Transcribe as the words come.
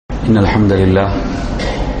إن الحمد لله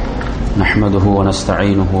نحمده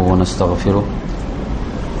ونستعينه ونستغفره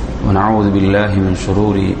ونعوذ بالله من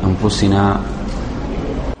شرور أنفسنا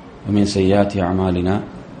ومن سيئات أعمالنا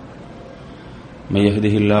من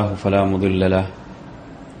يهده الله فلا مضل له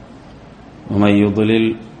ومن يضلل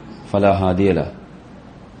فلا هادي له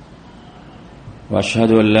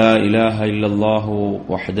وأشهد أن لا إله إلا الله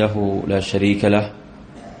وحده لا شريك له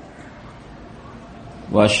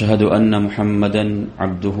وأشهد أن محمدا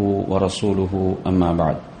عبده ورسوله أما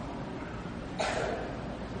بعد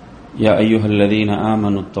يا أيها الذين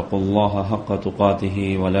آمنوا اتقوا الله حق تقاته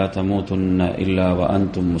ولا تموتن إلا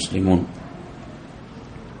وأنتم مسلمون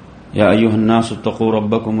يا أيها الناس اتقوا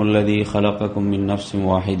ربكم الذي خلقكم من نفس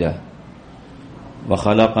واحدة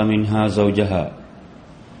وخلق منها زوجها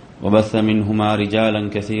وبث منهما رجالا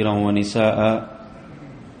كثيرا ونساء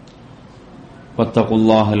واتقوا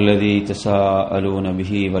الله الذي تساءلون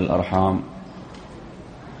به والأرحام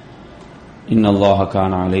إن الله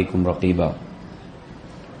كان عليكم رقيبا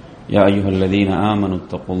يا أيها الذين آمنوا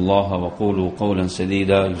اتقوا الله وقولوا قولا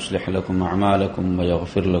سديدا يصلح لكم أعمالكم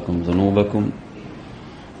ويغفر لكم ذنوبكم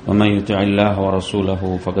ومن يطع الله ورسوله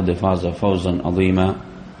فقد فاز فوزا عظيما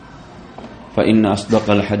فإن أصدق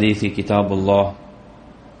الحديث كتاب الله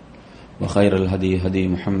وخير الهدي هدي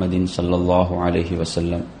محمد صلى الله عليه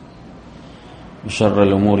وسلم وشر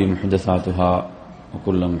الأمور محدثاتها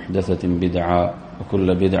وكل محدثة بدعة وكل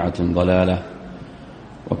بدعة ضلالة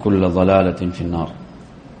وكل ضلالة في النار.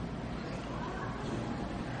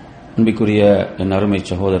 அன்பிற்குரிய என் அருமை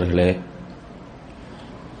சகோதரர்களே,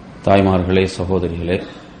 தாய்மார்களே, சகோதரிகளே,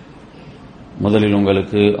 முதலில்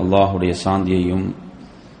உங்களுக்கு அல்லாஹுடைய சாந்தியையும்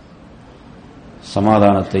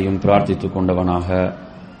சமாதானத்தையும் பிரார்த்தித்துக் கொண்டவனாக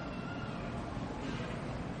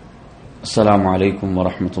அஸ்ஸலாமு அலைக்கும்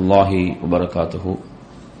வரஹ்மத்துல்லாஹி வபரகாத்துஹு.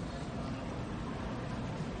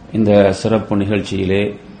 இந்த சிறப்பு நிகழ்ச்சியிலே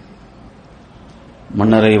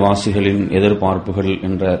மன்னரை வாசிகளின் எதிர்பார்ப்புகள்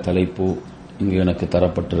என்ற தலைப்பு இங்கு எனக்கு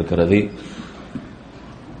தரப்பட்டிருக்கிறது.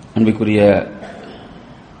 அன்பிற்குரிய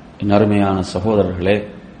என் அருமையான சகோதரர்களே,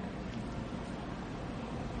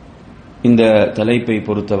 இந்த தலைப்பை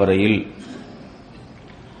பொறுத்தவரையில்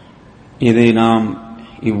இது நாம்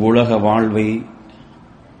இவ்வுலக வாழ்வை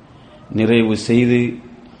நிறைவு செய்து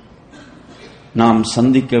நாம்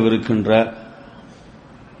சந்திக்கவிருக்கின்ற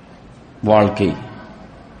வாழ்க்கை,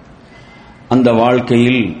 அந்த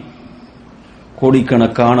வாழ்க்கையில்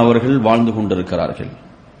கோடிக்கணக்கானவர்கள் வாழ்ந்து கொண்டிருக்கிறார்கள்.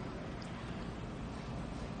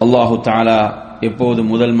 அல்லாஹு தஆலா எப்போது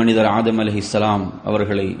முதல் மனிதர் ஆதம் அலைஹிஸ்ஸலாம்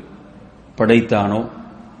அவர்களை படைத்தானோ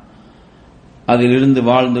அதிலிருந்து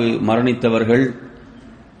வாழ்ந்து மரணித்தவர்கள்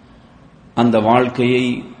அந்த வாழ்க்கையை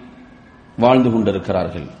வாழ்ந்து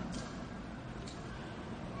கொண்டிருக்கிறார்கள்.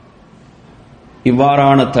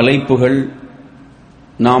 இவ்வாறான தலைப்புகள்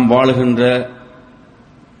நாம் வாழுகின்ற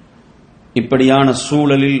இப்படியான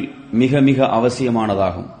சூழலில் மிக மிக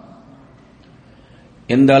அவசியமானதாகும்.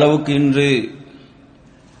 எந்த அளவுக்கு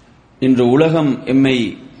இன்று உலகம் எம்மை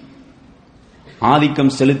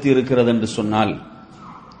ஆதிக்கம் செலுத்தி இருக்கிறது என்று சொன்னால்,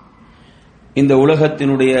 இந்த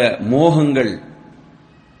உலகத்தினுடைய மோகங்கள்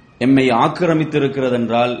எம்மை ஆக்கிரமித்திருக்கிறது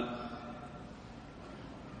என்றால்,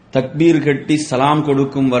 தக்பீர் கட்டி சலாம்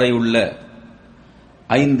கொடுக்கும் வரை உள்ள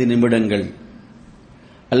 5 நிமிடங்கள்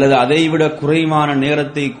அல்லது அதைவிட குறைவான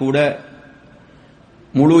நேரத்தை கூட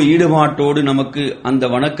முழு ஈடுபாட்டோடு நமக்கு அந்த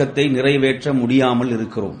வணக்கத்தை நிறைவேற்ற முடியாமல்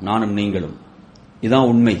இருக்கிறோம், நானும் நீங்களும். இதுதான்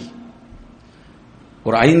உண்மை.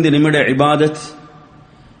 ஒரு 5 நிமிட இபாதத்,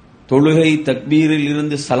 தொழுகை, தக்பீரில்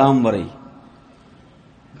இருந்து சலாம் வரை,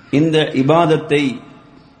 இந்த இபாதத்தை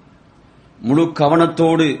முழு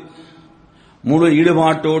கவனத்தோடு முழு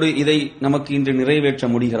ஈடுபாட்டோடு இதை நமக்கு இன்று நிறைவேற்ற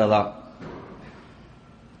முடிகிறதா?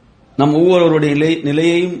 நம் ஒவ்வொருவருடைய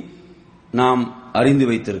நிலையையும் நாம் அறிந்து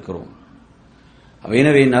வைத்திருக்கிறோம்.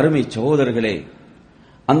 எனவே அருமை சகோதரர்களே,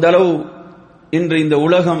 அந்த அளவு இன்று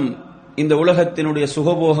இந்த உலகத்தினுடைய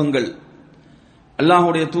சுகபோகங்கள்,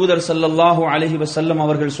 அல்லாஹ்வுடைய தூதர் ஸல்லல்லாஹு அலைஹி வஸல்லம்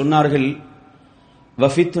அவர்கள் சொன்னார்கள்,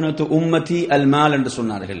 வஃபித்னது உம்மதி அல் மால் என்று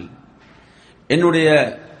சொன்னார்கள். என்னுடைய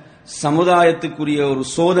சமுதாயத்துக்குரிய ஒரு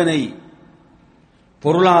சோதனை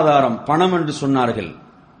பொருளாதாரம், பணம் என்று சொன்னார்கள்.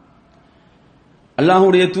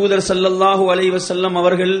 அல்லாஹ்வுடைய தூதர் ஸல்லல்லாஹு அலைஹி வஸல்லம்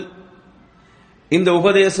அவர்கள் இந்த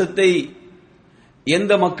உபதேசத்தை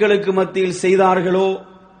எந்த மக்களுக்கு மத்தியில் செய்தார்களோ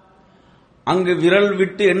அங்கு விரல்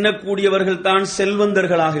விட்டு எண்ணக்கூடியவர்கள் தான்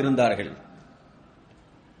செல்வந்தர்களாக இருந்தார்கள்.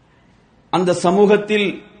 அந்த சமூகத்தில்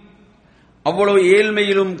அவ்வளவு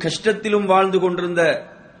ஏழ்மையிலும் கஷ்டத்திலும் வாழ்ந்து கொண்டிருந்த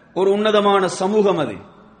ஒரு உன்னதமான சமூகம் அது.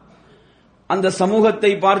 அந்த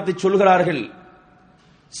சமூகத்தை பார்த்து சொல்கிறார்கள்,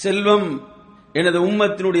 செல்வம் எனது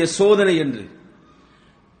உம்மத்தினுடைய சோதனை என்று.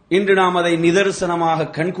 இன்று நாம் அதை நிதர்சனமாக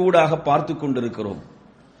கண்கூடாக பார்த்துக் கொண்டிருக்கிறோம்.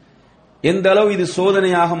 எந்த அளவு இது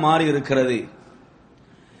சோதனையாக மாறி இருக்கிறது.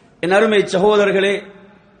 என் அருமை சகோதரர்களே,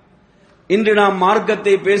 இன்று நாம்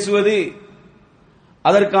மார்க்கத்தை பேசுவது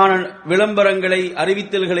அதற்கான விளம்பரங்களை,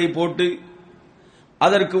 அறிவித்தல்களை போட்டு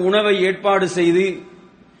அதற்கு உணவை ஏற்பாடு செய்து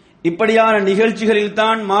இப்படியான நிகழ்ச்சிகளில்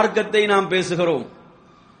தான் மார்க்கத்தை நாம் பேசுகிறோம்.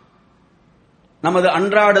 நமது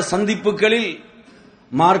அன்றாட சந்திப்புகளில்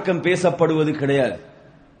மார்க்கம் பேசப்படுவது கிடையாது.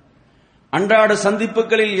 அன்றாட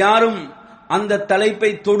சந்திப்புகளில் யாரும் அந்த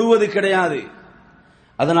தலைப்பை தொடுவது கிடையாது.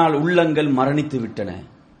 அதனால் உள்ளங்கள் மரணித்து விட்டன.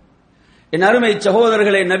 என் அருமை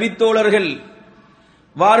சகோதரர்களே, நபித்தோழர்கள்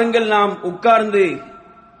வாருங்கள் நாம் உட்கார்ந்து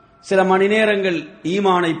சில மணி நேரங்கள்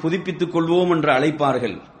ஈமானை புதுப்பித்துக் கொள்வோம் என்று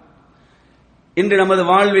அழைப்பார்கள். இன்று நமது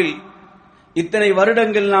வாழ்வில் இத்தனை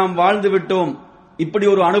வருடங்கள் நாம் வாழ்ந்து விட்டோம். இப்படி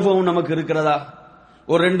ஒரு அனுபவம் நமக்கு இருக்கிறதா?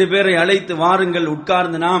 ஒரு 2 பேரை அழைத்து வாருங்கள்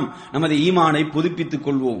உட்கார்ந்து நாம் நமது ஈமானை புதுப்பித்துக்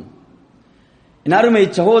கொள்வோம். என் அருமை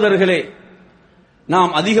சகோதரர்களே,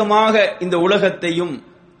 நாம் அதிகமாக இந்த உலகத்தையும்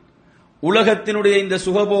உலகத்தினுடைய இந்த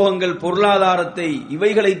சுகபோகங்கள், பொருளாதாரத்தை,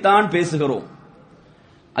 இவைகளைத்தான் பேசுகிறோம்.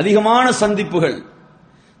 அதிகமான சந்திப்புகள்.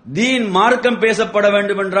 தீன் மார்க்கம் பேசப்பட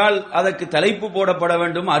வேண்டும் என்றால் அதற்கு தலைப்பு போடப்பட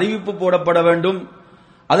வேண்டும், அறிவிப்பு போடப்பட வேண்டும்,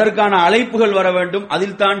 அதற்கான அழைப்புகள் வர வேண்டும்.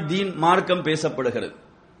 அதில் தான் தீன் மார்க்கம் பேசப்படுகிறது.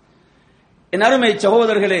 என் அருமை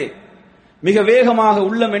சகோதரர்களே, மிக வேகமாக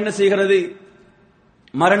உள்ளம் என்ன செய்கிறது?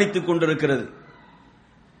 மரணித்துக் கொண்டிருக்கிறது.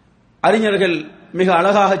 அறிஞர்கள் மிக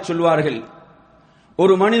அழகாக சொல்வார்கள்,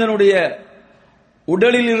 ஒரு மனிதனுடைய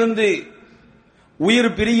உடலில் இருந்து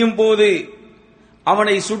உயிர் பிரியும் போது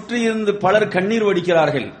அவனை சுற்றியிருந்து பலர் கண்ணீர்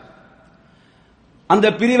வடிக்கிறார்கள். அந்த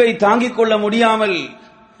பிரிவை தாங்கிக் கொள்ள முடியாமல்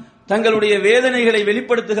தங்களுடைய வேதனைகளை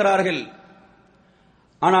வெளிப்படுத்துகிறார்கள்.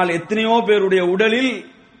 ஆனால் எத்தனையோ பேருடைய உடலில்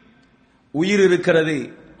உயிர் இருக்கிறது,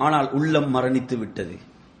 ஆனால் உள்ளம் மரணித்து விட்டது.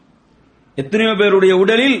 எத்தனையோ பேருடைய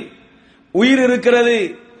உடலில் உயிர் இருக்கிறது,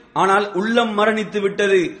 ஆனால் உள்ளம் மரணித்து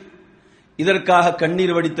விட்டது. இதற்காக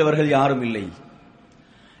கண்ணீர் வடித்தவர்கள் யாரும் இல்லை.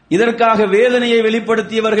 இதற்காக வேதனையை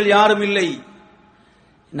வெளிப்படுத்தியவர்கள் யாரும் இல்லை.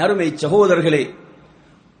 நறுமை சகோதரர்களே,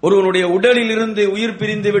 ஒருவனுடைய உடலில் இருந்து உயிர்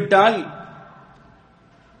பிரிந்து விட்டால்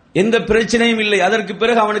எந்த பிரச்சனையும் இல்லை, அதற்கு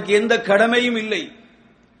பிறகு அவனுக்கு எந்த கடமையும் இல்லை.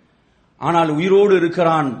 ஆனால் உயிரோடு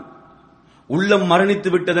இருக்கிறான், உள்ளம் மரணித்து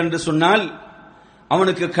விட்டது என்று சொன்னால்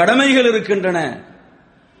அவனுக்கு கடமைகள் இருக்கின்றன.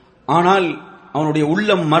 ஆனால் அவனுடைய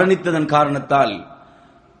உள்ளம் மரணித்ததன் காரணத்தால்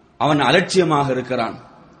அவன் அலட்சியமாக இருக்கிறான்.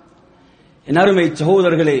 என் அருமை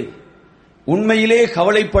சகோதரர்களே, உண்மையிலே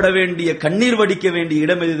கவலைப்பட வேண்டிய, கண்ணீர் வடிக்க வேண்டிய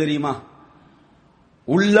இடம் எது தெரியுமா?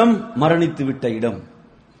 உள்ளம் மரணித்து விட்ட இடம்.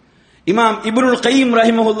 இமாம் இப்னுல் கையிம்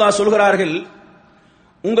ரஹிமஹுல்லாஹ் சொல்கிறார்கள்,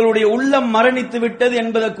 உங்களுடைய உள்ளம் மரணித்து விட்டது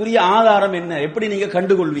என்பதற்குரிய ஆதாரம் என்ன? எப்படி நீங்க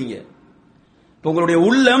கண்டுகொள்வீங்க? உங்களுடைய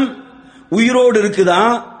உள்ளம் உயிரோடு இருக்குதா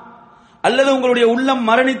அல்லது உங்களுடைய உள்ளம்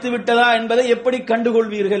மரணித்து விட்டதா என்பதை எப்படி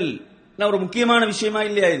கண்டுகொள்வீர்கள்? ஒரு முக்கியமான விஷயமா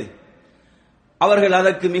இல்லையா இது? அவர்கள்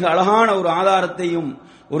அதற்கு மிக அழகான ஒரு ஆதாரத்தையும்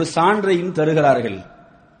ஒரு சான்றையும் தருகிறார்கள்.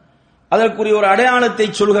 அதற்குரிய ஒரு அடையாளத்தை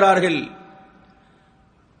சொல்கிறார்கள்.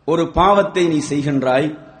 ஒரு பாவத்தை நீ செய்கின்றாய்,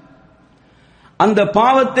 அந்த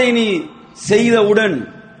பாவத்தை நீ செய்தவுடன்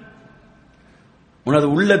உனது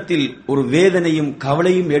உள்ளத்தில் ஒரு வேதனையும்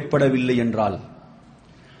கவலையும் ஏற்படவில்லை என்றால்,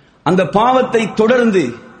 அந்த பாவத்தை தொடர்ந்து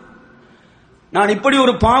நான் இப்படி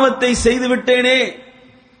ஒரு பாவத்தை செய்துவிட்டேனே,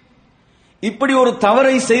 இப்படி ஒரு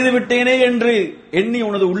தவறை செய்துவிட்டேனே என்று எண்ணி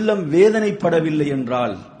உனது உள்ளம் வேதனைப்படவில்லை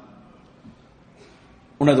என்றால்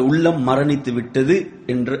உனது உள்ளம் மரணித்து விட்டது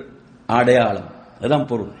என்று அடையாளம். அதுதான்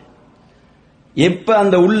பொருள். எப்ப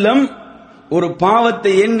அந்த உள்ளம் ஒரு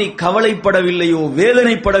பாவத்தை எண்ணி கவலைப்படவில்லையோ,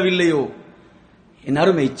 வேதனைப்படவில்லையோ, என்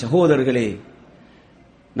அருமை சகோதரர்களே,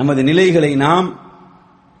 நமது நிலைகளை நாம்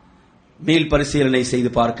மேல் பரிசீலனை செய்து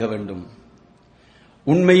பார்க்க வேண்டும்.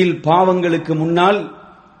 உண்மையில் பாவங்களுக்கு முன்னால்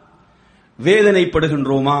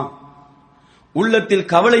வேதனைப்படுகின்றோமா? உள்ளத்தில்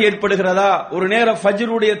கவலை ஏற்படுகிறதா? ஒரு நேரம்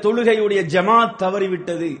ஃபஜ்ருடைய தொழுகையுடைய ஜமாத்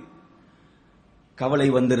தவறிவிட்டது, கவலை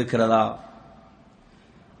வந்திருக்கிறதா?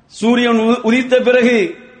 சூரியன் உதித்த பிறகு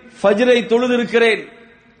ஃபஜ்ரை தொழுதிருக்கிறேன்,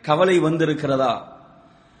 கவலை வந்திருக்கிறதா?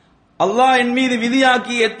 அல்லாஹ் என் மீது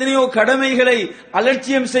விதியாக்கி எத்தனையோ கடமைகளை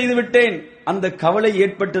அலட்சியம் செய்து விட்டேன், அந்த கவலை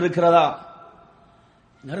ஏற்பட்டிருக்கிறதா?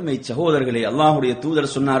 நறுமை சகோதரர்களே, அல்லாஹ்வுடைய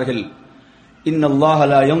தூதர் சொன்னார்கள், இன்னல்லாஹ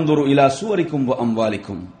லா யன்துரு இலா சுவரிக்கும் வ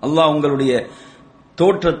அம்வாலிக்கும். அல்லாஹ் உங்களுடைய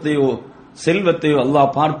தோற்றத்தையோ செல்வத்தையோ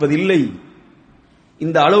அல்லாஹ் பார்ப்பதில்லை.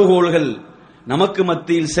 இந்த அளவுகோல்கள் நமக்கு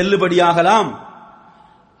மத்தியில் செல்லுபடியாகலாம்,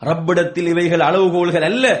 ரப்பிடத்தில் இவைகள் அளவுகோல்கள்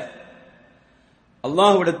அல்ல.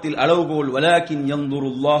 அல்லாஹ்விடத்தில் அளவுகோல் வலாக்கின்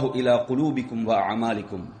யன்துருல்லாஹு இலா குலூபிக்கும் வ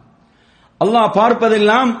அமாலிக்கும். அல்லாஹ்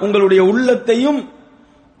பார்ப்பதெல்லாம் உங்களுடைய உள்ளத்தையும்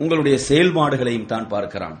உங்களுடைய செயல்பாடுகளையும் தான்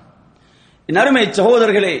பார்க்கிறான். என் அருமை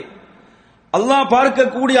சகோதரர்களே, அல்லாஹ்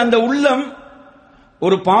பார்க்கக்கூடிய அந்த உள்ளம்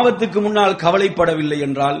ஒரு பாவத்துக்கு முன்னால் கவலைப்படவில்லை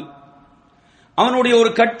என்றால், அவனுடைய ஒரு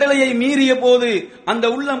கட்டளையை மீறிய போது அந்த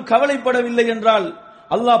உள்ளம் கவலைப்படவில்லை என்றால்,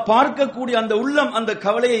 அல்லாஹ் பார்க்கக்கூடிய அந்த உள்ளம் அந்த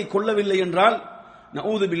கவலையை கொள்ளவில்லை என்றால்,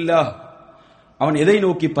 நஊது பில்லாஹ், அவன் எதை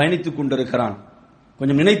நோக்கி பயணித்துக் கொண்டிருக்கிறான்?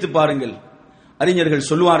 கொஞ்சம் நினைத்து பாருங்கள். அறிஞர்கள்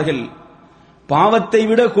சொல்வார்கள், பாவத்தை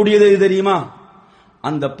விட கூடியது எது தெரியுமா?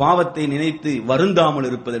 அந்த பாவத்தை நினைத்து வருந்தாமல்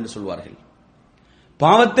இருப்பது என்று சொல்வார்கள்.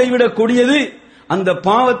 பாவத்தை விட கொடியது அந்த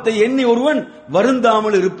பாவத்தை எண்ணி ஒருவன்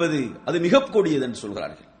வருந்தாமல் இருப்பது, அது மிக கொடியது என்று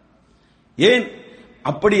சொல்கிறார்கள். ஏன்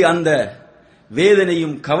அப்படி அந்த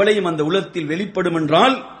வேதனையும் கவலையும் அந்த உள்ளத்தில் வெளிப்படும்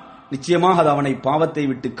என்றால், நிச்சயமாக அது அவனை பாவத்தை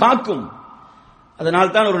விட்டு காக்கும்.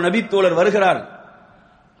 அதனால் தான் ஒரு நபித்தோழர் வருகிறார்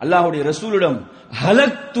அல்லாஹ்வுடைய ரசூலிடம்,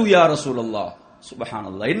 ஹலக்து யா ரசூலல்லாஹ்.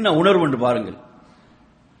 சுப்ஹானல்லாஹ், என்ன உணர்வு என்று பாருங்கள்.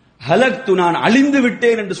 ஹலக்து, நான் அழிந்து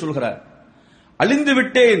விட்டேன் என்று சொல்கிறார். அழிந்து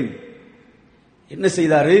விட்டேன். என்ன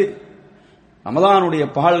செய்தாரு? ரமலானுடைய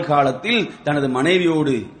பகல் காலத்தில் தனது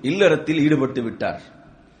மனைவியோடு இல்லறத்தில் ஈடுபட்டு விட்டார்.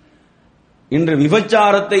 இன்று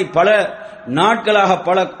விபச்சாரத்தை பல நாட்களாக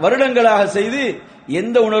பல வருடங்களாக செய்து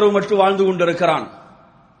எந்த உணர்வு மட்டும் வாழ்ந்து கொண்டிருக்கிறான்.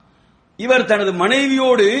 இவர் தனது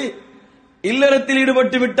மனைவியோடு இல்லறத்தில்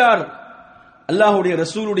ஈடுபட்டு விட்டார். அல்லாஹ்வுடைய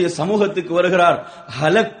ரசூலுடைய சமூகத்துக்கு வருகிறார்.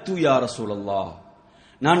 ஹலக்து யா ரசூலல்லாஹ்,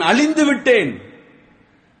 நான் அழிந்து விட்டேன்.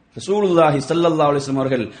 ரசூலுல்லாஹி ஸல்லல்லாஹு அலைஹி வஸல்லம்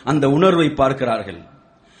அவர்கள் அந்த உணர்வை பார்க்கிறார்கள்,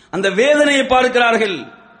 அந்த வேதனையை பார்க்கிறார்கள்.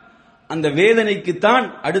 அந்த வேதனைக்கு தான்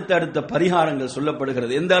அடுத்த பரிகாரங்கள்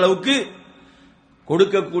சொல்லப்படுகிறது. எந்த அளவுக்கு?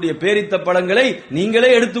 கொடுக்கக்கூடிய பேரித்த பழங்களை நீங்களே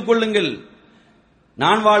எடுத்துக்கொள்ளுங்கள்.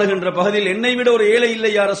 நான் வாழுகின்ற பகுதியில் என்னை விட ஒரு ஏழை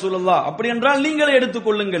இல்லை யா ரசூலல்லாஹ், அப்படி என்றால் நீங்களே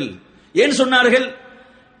எடுத்துக்கொள்ளுங்கள். ஏன் சொன்னார்கள்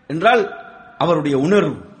என்றால், அவருடைய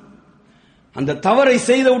உணர்வு, அந்த தவறை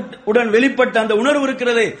செய்த உடன் வெளிப்பட்ட அந்த உணர்வு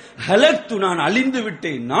இருக்கிறதே, ஹலக்து, நான் அழிந்து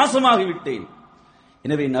விட்டேன், நாசமாகி விட்டேன்.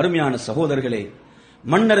 எனவே அருமையான சகோதரர்களே,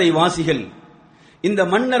 மன்னரை வாசிகள், இந்த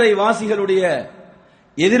மன்னரை வாசிகளுடைய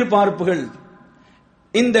எதிர்பார்ப்புகள்,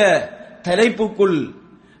 இந்த தலைப்புக்குள்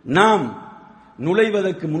நாம்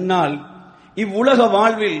நுழைவதற்கு முன்னால் இவ்வுலக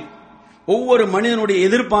வாழ்வில் ஒவ்வொரு மனிதனுடைய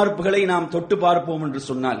எதிர்பார்ப்புகளை நாம் தொட்டு பார்ப்போம் என்று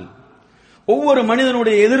சொன்னால், ஒவ்வொரு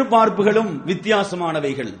மனிதனுடைய எதிர்பார்ப்புகளும்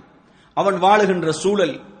வித்தியாசமானவைகள். அவன் வாழுகின்ற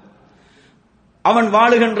சூழல், அவன்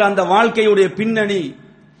வாழுகின்ற அந்த வாழ்க்கையுடைய பின்னணி,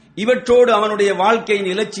 இவற்றோடு அவனுடைய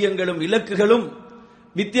வாழ்க்கையின் இலட்சியங்களும் இலக்குகளும்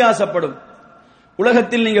வித்தியாசப்படும்.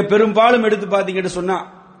 உலகத்தில் நீங்க பெரும்பாலும் எடுத்து பார்த்தீங்கன்னு சொன்னா,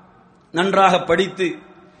 நன்றாக படித்து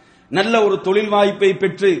நல்ல ஒரு தொழில் வாய்ப்பை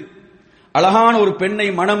பெற்று அழகான ஒரு பெண்ணை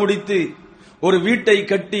மணமுடித்து ஒரு வீட்டை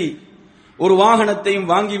கட்டி ஒரு வாகனத்தையும்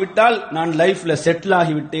வாங்கிவிட்டால் நான் லைஃப்ல செட்டில்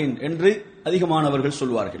ஆகிவிட்டேன் என்று அதிகமானவர்கள்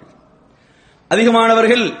சொல்வார்கள்.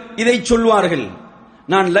 அதிகமானவர்கள் இதை சொல்வார்கள்,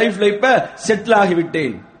 நான் லைஃப்ல இப்ப செட்டில்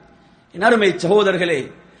ஆகிவிட்டேன். என் அருமை சகோதரர்களே,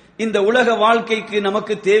 இந்த உலக வாழ்க்கைக்கு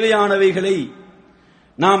நமக்கு தேவையானவைகளை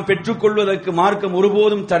நாம் பெற்றுக்கொள்வதற்கு மார்க்கம்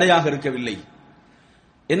ஒருபோதும் தடையாக இருக்கவில்லை.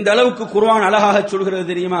 எந்த அளவுக்கு குர்ஆன் அழகாக சொல்கிறது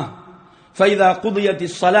தெரியுமா? ஃபைதா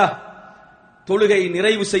குதியத்திஸ் ஸலாஹ், தொழுகை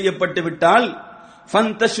நிறைவு செய்யப்பட்டு விட்டால்,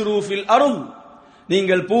 ஃபந்தஷ்ரு ஃபில் அர்த்,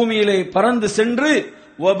 நீங்கள் பூமியிலே பறந்து சென்று,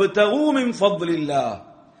 வப்தகூ மின் ஃபத்லில்லாஹ்,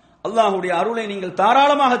 அல்லாஹ்வுடைய அருளை நீங்கள்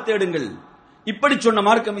தாராளமாக தேடுங்கள். இப்படி சொன்ன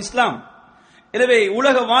மார்க்கம் இஸ்லாம். எனவே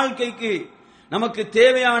உலக வாழ்க்கைக்கு நமக்கு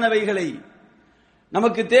தேவையானவைகளை,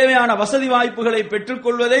 நமக்கு தேவையான வசதி வாய்ப்புகளை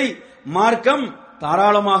பெற்றுக்கொள்வதை மார்க்கம்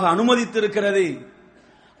தாராளமாக அனுமதித்திருக்கிறது.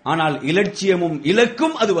 ஆனால் இலட்சியமும்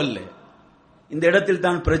இலக்கும் அதுவல்ல. இந்த இடத்தில்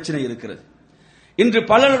தான் பிரச்சனை இருக்கிறது. இன்று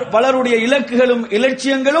பலருடைய இலக்குகளும்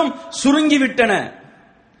இலட்சியங்களும் சுருங்கிவிட்டன.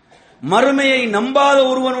 மறுமையை நம்பாத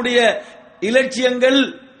ஒருவனுடைய இலட்சியங்கள்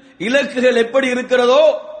இலக்குகள் எப்படி இருக்கிறதோ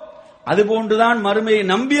அதுபோன்றுதான் மறுமையை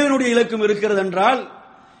நம்பியவனுடைய இலக்கும் இருக்கிறது என்றால்,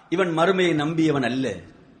 இவன் மறுமையை நம்பியவன் அல்ல.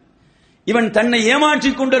 இவன் தன்னை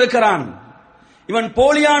ஏமாற்றிக் கொண்டிருக்கிறான். இவன்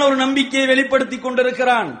போலியான ஒரு நம்பிக்கையை வெளிப்படுத்திக்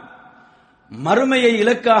கொண்டிருக்கிறான். மறுமையை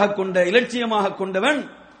இலக்காக கொண்ட, இலட்சியமாக கொண்டவன்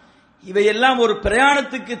இவையெல்லாம் ஒரு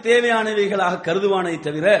பிரயாணத்துக்கு தேவையானவைகளாக கருதுவானே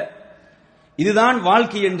தவிர இதுதான்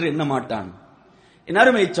வாழ்க்கை என்று எண்ண மாட்டான். என்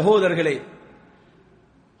அருமை சகோதரர்களே,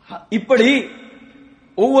 இப்படி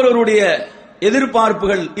ஒவ்வொருவருடைய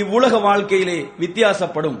எதிர்பார்ப்புகள் இவ்வுலக வாழ்க்கையிலே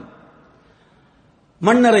வித்தியாசப்படும்.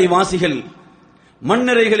 மன்னரை வாசிகள்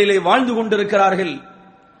மன்னரைகளிலே வாழ்ந்து கொண்டிருக்கிறார்கள்.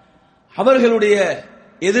 அவர்களுடைய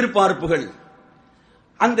எதிர்பார்ப்புகள்,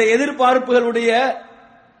 அந்த எதிர்பார்ப்புகளுடைய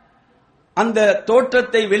அந்த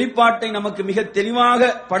தோற்றத்தை, வெளிப்பாட்டை நமக்கு மிக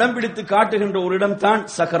தெளிவாக படம் பிடித்து காட்டுகின்ற ஒரு இடம்தான்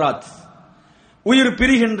சக்கராத். உயிர்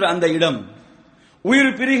பிரிகின்ற அந்த இடம்,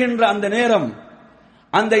 உயிர் பிரிகின்ற அந்த நேரம்,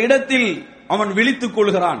 அந்த இடத்தில் அவன் விழித்துக்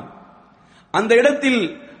கொள்கிறான். அந்த இடத்தில்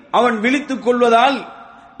அவன் விழித்துக் கொள்வதால்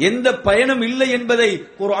எந்த பயனும் இல்லை என்பதை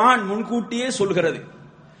குர்ஆன் முன்கூட்டியே சொல்கிறது,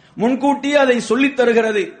 முன்கூட்டியே அதை சொல்லித்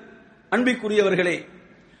தருகிறது. அன்பிற்குரியவர்களே,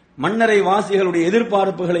 மன்னரை வாசிகளுடைய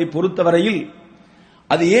எதிர்பார்ப்புகளை பொறுத்தவரையில்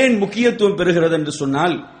அது ஏன் முக்கியத்துவம் பெறுகிறது என்று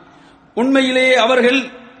சொன்னால், உண்மையிலேயே அவர்கள்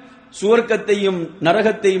சுவர்க்கத்தையும்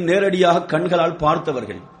நரகத்தையும் நேரடியாக கண்களால்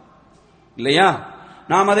பார்த்தவர்கள் இல்லையா?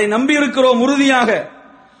 நாம் அதை நம்பி இருக்கிறோம் உறுதியாக.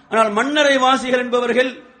 ஆனால் மண்ணறை வாசிகள்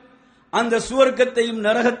என்பவர்கள் அந்த சுவர்க்கத்தையும்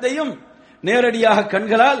நரகத்தையும் நேரடியாக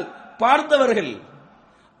கண்களால் பார்த்தவர்கள்.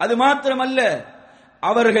 அது மாத்திரமல்ல,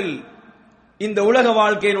 அவர்கள் இந்த உலக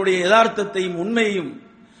வாழ்க்கையினுடைய யதார்த்தத்தையும் உண்மையையும்,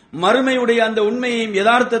 மறுமையுடைய அந்த உண்மையையும்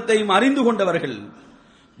யதார்த்தத்தையும் அறிந்து கொண்டவர்கள்.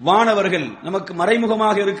 வானவர்கள் நமக்கு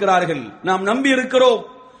மறைமுகமாக இருக்கிறார்கள், நாம் நம்பி இருக்கிறோம்.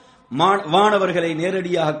 வானவர்களை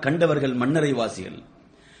நேரடியாக கண்டவர்கள் மண்ணறை வாசிகள்,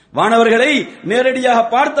 வானவர்களை நேரடியாக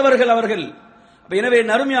பார்த்தவர்கள் அவர்கள். எனவே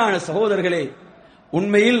நறுமையான சகோதரர்களே,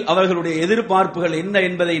 உண்மையில் அவர்களுடைய எதிர்பார்ப்புகள் என்ன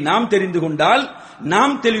என்பதை நாம் தெரிந்து கொண்டால்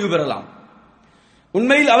நாம் தெளிவு பெறலாம்.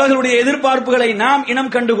 உண்மையில் அவர்களுடைய எதிர்பார்ப்புகளை நாம்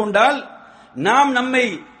இனம் கண்டு கொண்டால் நாம் நம்மை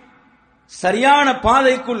சரியான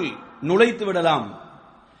பாதைக்குள் நுழைத்து விடலாம்,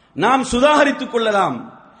 நாம் சுதாகரித்துக் கொள்ளலாம்.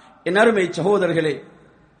 என் அருமை சகோதரர்களே,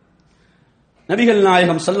 நபிகள்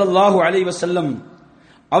நாயகம் ஸல்லல்லாஹு அலைஹி வஸல்லம்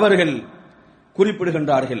அவர்கள்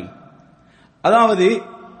குறிப்பிடுகின்றார்கள், அதாவது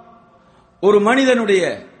ஒரு மனிதனுடைய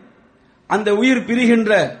அந்த உயிர்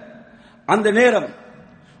பிரிகின்ற அந்த நேரம்,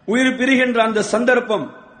 உயிர் பிரிகின்ற அந்த சந்தர்ப்பம்,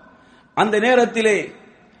 அந்த நேரத்திலே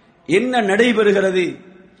என்ன நடைபெறுகிறது,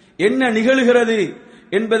 என்ன நிகழ்கிறது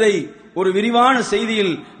என்பதை ஒரு விரிவான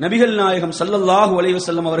செய்தியில் நபிகள் நாயகம் ஸல்லல்லாஹு அலைஹி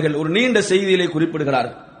வஸல்லம் அவர்கள் ஒரு நீண்ட செய்தியிலே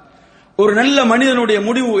குறிப்பிடுகிறார்கள். ஒரு நல்ல மனிதனுடைய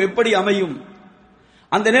முடிவு எப்படி அமையும்,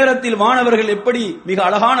 அந்த நேரத்தில் வானவர்கள் எப்படி மிக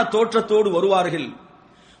அழகான தோற்றத்தோடு வருவார்கள்,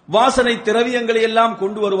 வாசனை திரவியங்களை எல்லாம்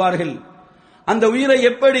கொண்டு வருவார்கள், அந்த உயிரை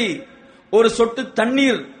எப்படி ஒரு சொட்டு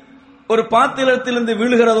தண்ணீர் ஒரு பாத்திரத்திலிருந்து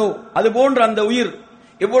வீழுகிறதோ அதுபோன்ற அந்த உயிர்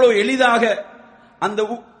எவ்வளவு எளிதாக அந்த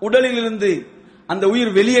உடலிலிருந்து அந்த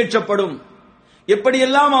உயிர் வெளியேற்றப்படும்,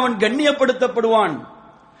 எப்படியெல்லாம் அவன் கண்ணியப்படுத்தப்படுவான்,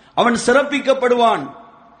 அவன் சிறப்பிக்கப்படுவான்.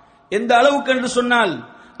 எந்த அளவுக்கு என்று சொன்னால்,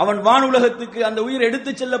 அவன் வானுலகத்துக்கு அந்த உயிர்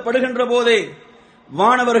எடுத்துச் செல்லப்படுகின்ற போதே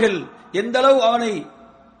வானவர்கள் எந்த அளவு அவனை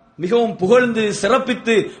மிகவும் புகழ்ந்து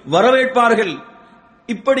சிறப்பித்து வரவேற்பார்கள்.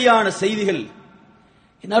 இப்படியான செய்திகள்.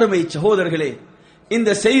 என் அருமை சகோதரர்களே, இந்த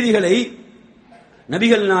செய்திகளை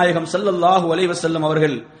நபிகள் நாயகம் ஸல்லல்லாஹு அலைஹி வஸல்லம்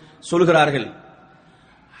அவர்கள் சொல்கிறார்கள்.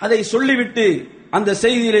 அதை சொல்லிவிட்டு அந்த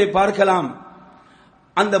செய்தியிலே பார்க்கலாம்,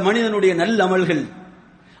 அந்த மனிதனுடைய நல்ல அமல்கள்,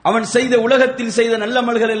 அவன் செய்த உலகத்தில் செய்த நல்ல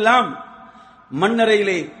அமல்கள் எல்லாம்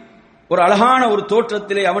மண்ணறையிலே ஒரு அழகான ஒரு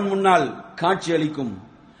தோற்றத்திலே அவன் முன்னால் காட்சி அளிக்கும்.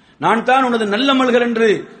 நான் தான் உனது நல்ல அமல்கள் என்று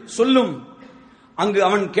சொல்லும். அங்கு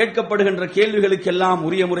அவன் கேட்கப்படுகின்ற கேள்விகளுக்கெல்லாம்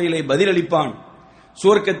உரிய முறையிலே பதிலளிப்பான்.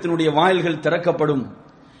 சுவர்க்கத்தினுடைய வாயில்கள் திறக்கப்படும்.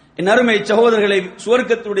 என் அருமை சகோதரர்களை,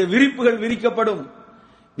 சுவர்க்கத்தினுடைய விரிப்புகள் விரிக்கப்படும்.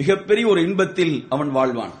 மிகப்பெரிய ஒரு இன்பத்தில் அவன்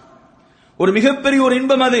வாழ்வான். ஒரு மிகப்பெரிய ஒரு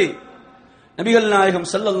இன்பம் அது. நபிகள் நாயகம்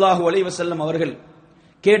ஸல்லல்லாஹு அலைஹி வஸல்லம் அவர்கள்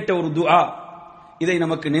கேட்ட ஒரு துஆ இதை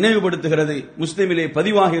நமக்கு நினைவுபடுத்துகிறது. முஸ்லிமிலே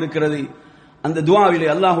பதிவாக இருக்கிறது. அந்த துஆவிலே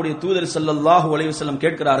அல்லாஹ்வுடைய தூதர் ஸல்லல்லாஹு அலைஹி வஸல்லம்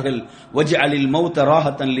கேட்கிறார்கள், வஜ்அலில் மௌத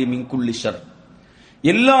ராஹத்தன் லி மின் குல்லி ஷர்.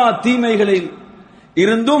 எல்லா தீமைகளில்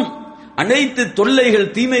இருந்தும், அனைத்து தொல்லைகள்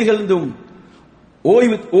தீமைகளிலும்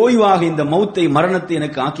ஓய்வாக இந்த மௌத்தை, மரணத்தை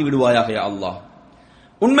எனக்கு ஆக்கி விடுவாயாக யா அல்லாஹ்.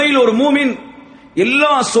 உண்மையில் ஒரு மூமின்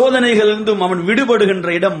எல்லா சோதனைகளிலிருந்தும் அவன் விடுபடுகின்ற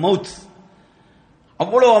இடம் மௌத்.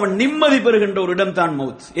 அவ்வளவு அவன் நிம்மதி பெறுகின்ற ஒரு இடம் தான்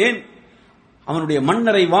மௌத். ஏன்? அவனுடைய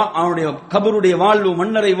மன்னரை அவனுடைய கபருடைய வாழ்வு,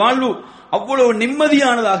 மன்னரை வாழ்வு அவ்வளவு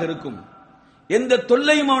நிம்மதியானதாக இருக்கும். எந்த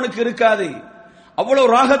தொல்லையும் அவனுக்கு இருக்காது.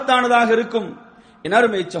 அவ்வளவு ராகத்தானதாக இருக்கும். என்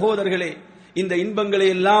அருமை சகோதரர்களே, இந்த இன்பங்களை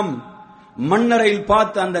எல்லாம் மன்னரையில்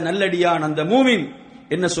பார்த்த அந்த நல்லடியான், அந்த மூமின்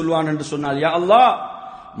என்ன சொல்வான் என்று சொன்னால், யா அல்லாஹ்,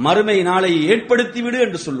 மறுமை நாளை ஏற்படுத்தி விடு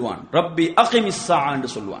என்று சொல்வான். ரப்பி அகிமிஸ் ஸா என்று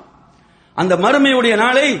சொல்வான். அந்த மறுமையுடைய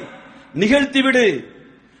நாளை நிகழ்த்தி விடு,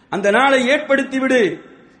 அந்த நாளை ஏற்படுத்தி விடு.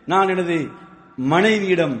 நான் எனது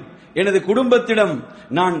மனைவியிடம், எனது குடும்பத்திடம்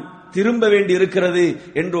நான் திரும்ப வேண்டி இருக்கிறது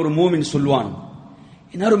என்று ஒரு மூமின் சொல்வான்.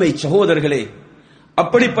 என் அருமை சகோதரர்களே,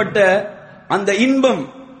 அப்படிப்பட்ட அந்த இன்பம்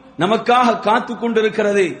நமக்காக காத்து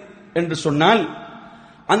கொண்டிருக்கிறது என்று சொன்னால்,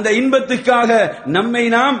 அந்த இன்பத்துக்காக நம்மை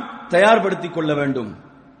நாம் தயார்படுத்திக் கொள்ள வேண்டும்.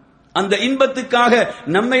 அந்த இன்பத்துக்காக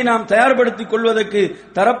நம்மை நாம் தயார்படுத்திக் கொள்வதற்கு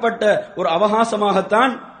தரப்பட்ட ஒரு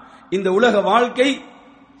அவகாசமாகத்தான் இந்த உலக வாழ்க்கை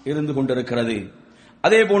இருந்து கொண்டிருக்கிறது.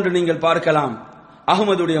 அதே போன்று நீங்கள் பார்க்கலாம்,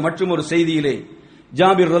 அஹ்மதுடைய மற்றும் ஒரு செய்தியிலே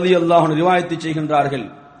ஜாபிர் ரலியல்லாஹு அன்ஹு ரிவாயத்து செய்கின்றார்கள்.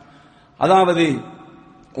 அதாவது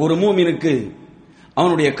ஒரு மூமினுக்கு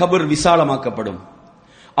அவனுடைய கபர் விசாலமாக்கப்படும்,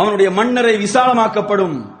 அவனுடைய மன்னரை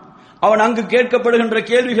விசாலமாக்கப்படும். அவன் அங்கு கேட்கப்படுகின்ற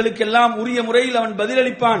கேள்விகளுக்கெல்லாம் உரிய முறையில் அவன்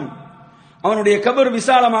பதிலளிப்பான். அவனுடைய கபர்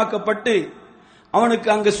விசாலமாக்கப்பட்டு அவனுக்கு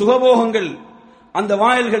அங்கு சுகபோகங்கள், அந்த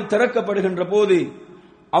வாயில்கள் திறக்கப்படுகின்ற போது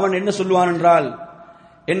அவன் என்ன சொல்வான் என்றால்,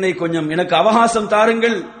 என்னை கொஞ்சம் எனக்கு அவகாசம்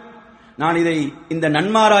தாருங்கள், நான் இந்த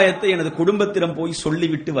நன்மாராயத்தை எனது குடும்பத்திடம் போய்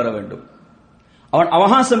சொல்லிவிட்டு வர வேண்டும். அவன்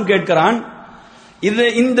அவகாசம் கேட்கிறான்.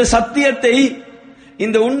 இந்த சத்தியத்தை,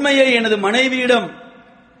 இந்த உண்மையை எனது மனைவியிடம்,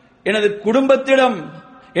 எனது குடும்பத்திடம்,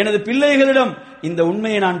 எனது பிள்ளைகளிடம் இந்த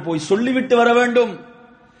உண்மையை நான் போய் சொல்லிவிட்டு வர வேண்டும்.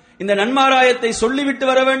 இந்த நன்மாராயத்தை சொல்லிவிட்டு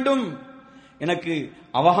வர வேண்டும். எனக்கு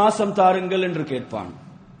அவகாசம் தாருங்கள் என்று கேட்பான்.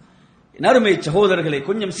 அருமை சகோதரர்களை,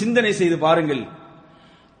 கொஞ்சம் சிந்தனை செய்து பாருங்கள்.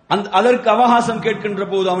 அதற்கு அவகாசம் கேட்கின்ற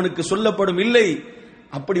போது அவனுக்கு சொல்லப்படும், இல்லை,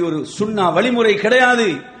 அப்படி ஒரு சுன்னா வழிமுறை கிடையாது,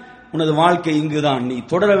 உனது வாழ்க்கை இங்குதான், நீ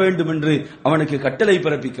தொடர வேண்டும் என்று அவனுக்கு கட்டளை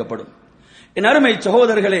பிறப்பிக்கப்படும். என் அருமை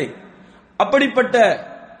சகோதரர்களே, அப்படிப்பட்ட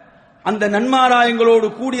அந்த நன்மாராயங்களோடு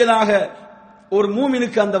கூடியதாக ஒரு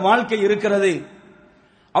மூமினுக்கு அந்த வாழ்க்கை இருக்கிறது.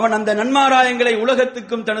 அவன் அந்த நன்மாராயங்களை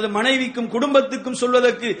உலகத்துக்கும் தனது மனைவிக்கும் குடும்பத்துக்கும்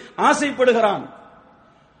சொல்வதற்கு ஆசைப்படுகிறான்.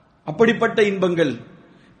 அப்படிப்பட்ட இன்பங்கள்.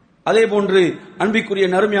 அதே போன்று அன்பிற்குரிய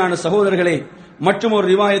நறுமையான சகோதரர்களே, மற்றும் ஒரு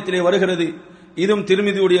ரிவாயத்திலே வருகிறது, இதுவும்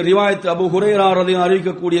திருமிதியுடைய ரிவாயத்து, அபூ ஹுரைரா ரலியல்லாஹு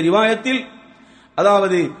அறிவிக்கக்கூடிய ரிவாயத்தில்,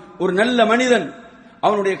 அதாவது ஒரு நல்ல மனிதன்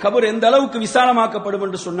அவனுடைய கபர் எந்த அளவுக்கு விசாலமாக்கப்படும்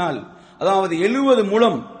என்று சொன்னால், அதாவது 70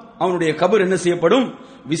 முழம் அவனுடைய கபர் என்ன செய்யப்படும்,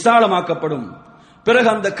 விசாலமாக்கப்படும். பிறகு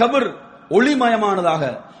அந்த கபர் ஒளிமயமானதாக,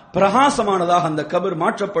 பிரகாசமானதாக அந்த கபர்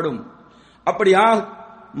மாற்றப்படும். அப்படி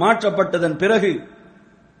மாற்றப்பட்டதன் பிறகு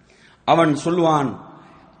அவன் சொல்வான்,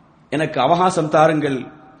 எனக்கு அவகாசம் தாருங்கள்,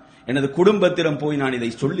 எனது குடும்பத்திடம் போய் நான் இதை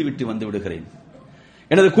சொல்லிவிட்டு வந்து விடுகிறேன்.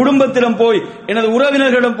 எனது குடும்பத்திடம் போய், எனது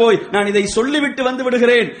உறவினர்களிடம் போய் நான் இதை சொல்லிவிட்டு வந்து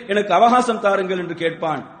விடுகிறேன், எனக்கு அவகாசம் தாருங்கள் என்று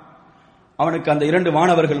கேட்பான். அவனுக்கு அந்த 2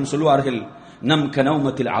 வானவர்களும் சொல்வார்கள், நம்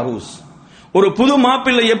கனவுமத்தில் அரூஸ், ஒரு புது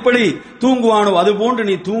மாப்பிள்ளை எப்படி தூங்குவானோ அது போன்று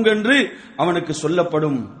நீ தூங்கென்று அவனுக்கு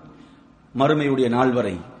சொல்லப்படும். மறுமையுடைய நாள்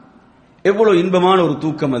வரை எவ்வளவு இன்பமான ஒரு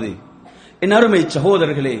தூக்கம் அது. என் அருமை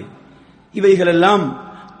சகோதரர்களே, இவைகளெல்லாம்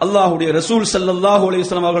அல்லாஹ்வுடைய ரசூல் ஸல்லல்லாஹு அலைஹி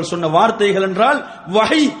வஸல்லம் அவர்கள் சொன்ன வார்த்தைகள் என்றால்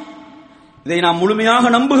வஹி. இதை நாம் முழுமையாக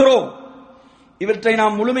நம்புகிறோம், இவற்றை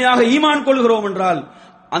நாம் முழுமையாக ஈமான் கொள்கிறோம் என்றால்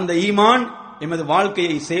அந்த ஈமான் எமது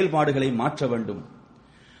வாழ்க்கையை, செயல்பாடுகளை மாற்ற வேண்டும்.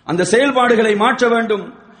 அந்த செயல்பாடுகளை மாற்ற வேண்டும்.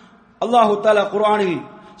 அல்லாஹு தஆலா குர்ஆனில்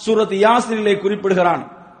சூரத் யாஸினிலே குறிப்பிடுகிறான்.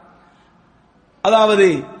 அதாவது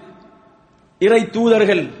இறை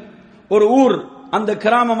தூதர்கள் ஒரு ஊர், அந்த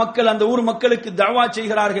கிராம மக்கள் அந்த ஊர் மக்களுக்கு தஅவா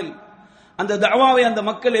செய்கிறார்கள். அந்த தஅவாவை அந்த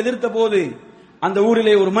மக்கள் எதிர்த்த போது அந்த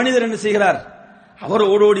ஊரிலே ஒரு மனிதர் என்ன செய்கிறார், அவர்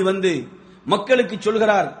ஓடோடி வந்து மக்களுக்கு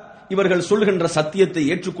சொல்கிறார், இவர்கள் சொல்கின்ற சத்தியத்தை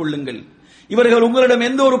ஏற்றுக்கொள்ளுங்கள், இவர்கள் உங்களிடம்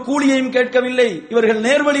எந்த ஒரு கூலியையும் கேட்கவில்லை, இவர்கள்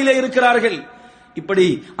நேர்வழியிலே இருக்கிறார்கள். இப்படி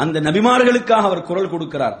அந்த நபிமார்களுக்காக அவர் குரல்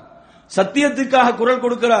கொடுக்கிறார், சத்தியத்துக்காக குரல்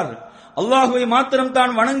கொடுக்கிறார், அல்லாஹுவை மாத்திரம்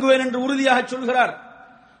தான் வணங்குவேன் என்று உறுதியாக சொல்கிறார்.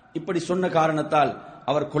 இப்படி சொன்ன காரணத்தால்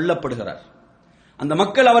அவர் கொல்லப்படுகிறார். அந்த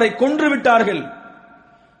மக்கள் அவரை கொன்று விட்டார்கள்.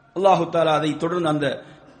 அல்லாஹு தஆலா அதை தொடர்ந்து அந்த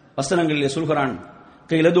வசனங்களிலே சொல்கிறான்,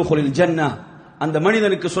 கைலதுஹுலில் ஜன்னah, அந்த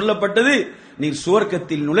மனிதனுக்கு சொல்லப்பட்டது, நீர்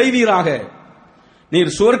சுவர்க்கத்தில் நுழைவீராக,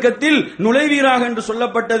 நீர் சுவர்க்கத்தில் நுழைவீராக என்று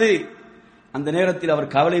சொல்லப்பட்டது. அந்த நேரத்தில்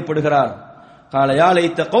அவர் கவலைப்படுகிறார். கால யா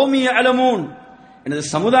லைத கௌமி யஅலமூன், எனது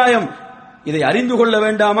சமுதாயம் இதை அறிந்து கொள்ள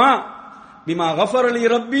வேண்டாமா, பிமா கஃபர லி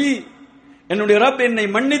ரப்பி, என்னுடைய ரப் என்னை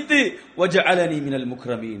மன்னித்து, வஜஅலனி மினல்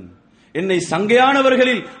முக்ரமீன், என்னை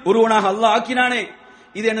சங்கையானவர்களில் ஒருவனாக அல்லாஹ் ஆக்கினானே,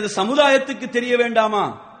 இது எனது சமுதாயத்துக்கு தெரிய வேண்டாமா?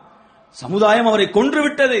 சமுதாயம் அவரை கொன்று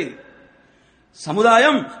விட்டது,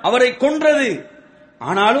 சமுதாயம் அவரை கொன்றது.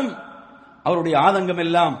 ஆனாலும் அவருடைய ஆதங்கம்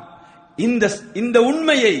எல்லாம் இந்த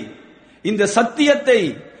உண்மையை, இந்த சத்தியத்தை,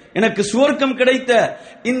 எனக்கு சுவர்க்கம் கிடைத்த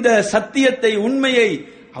இந்த சத்தியத்தை, உண்மையை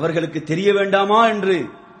அவர்களுக்கு தெரிய வேண்டாமா என்று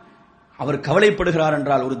அவர் கவலைப்படுகிறார்.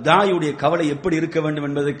 என்றால் ஒரு தாயுடைய கவலை எப்படி இருக்க வேண்டும்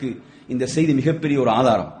என்பதற்கு இந்த செய்தி மிகப்பெரிய ஒரு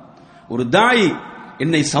ஆதாரம். ஒரு தாய்,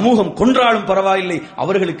 என்னை சமூகம் கொன்றாலும் பரவாயில்லை,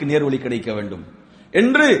 அவர்களுக்கு நேர்வழி கிடைக்க வேண்டும்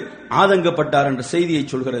என்று ஆதங்கப்பட்டார் என்ற செய்தியை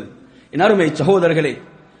சொல்கிறது. என் அருமை சகோதரர்களே,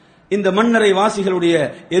 இந்த மன்னரை வாசிகளுடைய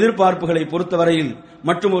எதிர்பார்ப்புகளை பொறுத்தவரையில்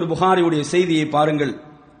மற்றும் ஒரு புகாரியுடைய செய்தியை பாருங்கள்.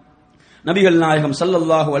 நபிகள் நாயகம்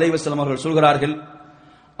ஸல்லல்லாஹு அலைஹி வஸல்லம் அவர்கள் சொல்கிறார்கள்,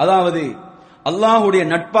 அதாவது அல்லாஹ்வுடைய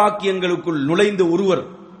நட்பாக்கியங்களுக்குள் நுழைந்த ஒருவர்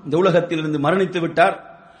இந்த உலகத்திலிருந்து மரணித்து விட்டார்,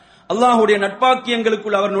 அல்லாஹ்வுடைய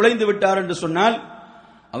நட்பாக்கியங்களுக்குள் அவர் நுழைந்து விட்டார் என்று சொன்னால்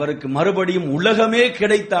அவருக்கு மறுபடியும் உலகமே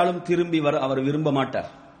கிடைத்தாலும் திரும்பி வர அவர் விரும்ப மாட்டார்.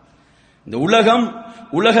 இந்த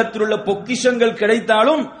உலகத்தில் உள்ள பொக்கிஷங்கள்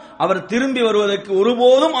கிடைத்தாலும் அவர் திரும்பி வருவதற்கு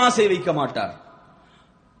ஒருபோதும் ஆசை வைக்க மாட்டார்.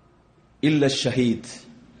 இல்ல ஷஹீத்,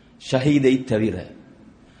 ஷஹீதை தவிர.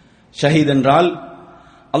 ஷஹீத் என்றால்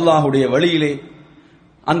அல்லாஹ்வுடைய வழியிலே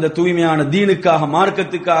அந்த தூய்மையான தீனுக்காக,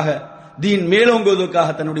 மார்க்கத்துக்காக, தீன் மேலோங்குவதற்காக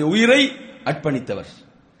தன்னுடைய உயிரை அர்ப்பணித்தவர்.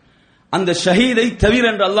 அந்த ஷஹீதை தவிர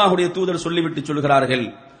என்று அல்லாஹ்வுடைய தூதர் சொல்லிவிட்டு சொல்கிறார்கள்.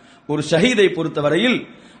 ஒரு ஷஹீதை பொறுத்தவரையில்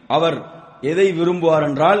அவர் எதை விரும்புவார்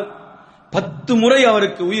என்றால், 10 முறை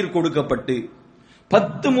அவருக்கு உயிர் கொடுக்கப்பட்டு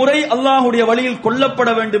 10 முறை அல்லாஹ்வுடைய வழியில் கொல்லப்பட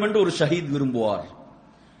வேண்டும் என்று ஒரு ஷஹீத் விரும்புவார்.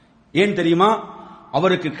 ஏன் தெரியுமா?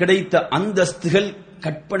 அவருக்கு கிடைத்த அந்தஸ்துகள்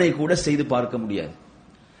கற்பனை கூட செய்து பார்க்க முடியாது.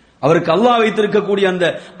 அவருக்கு அல்லாஹ் வைத்திருக்கக்கூடிய அந்த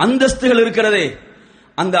அந்தஸ்துகள் இருக்கிறதே,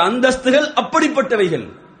 அந்த அந்தஸ்துகள் அப்படிப்பட்டவைகள்.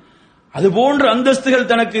 அதுபோன்ற அந்தஸ்துகள்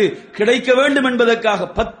தனக்கு கிடைக்க வேண்டும் என்பதற்காக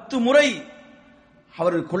 10 முறை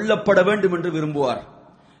அவர் கொல்லப்பட வேண்டும் என்று விரும்புவார்.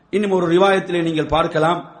 இன்னும் ஒரு ரிவாயத்திலே நீங்கள்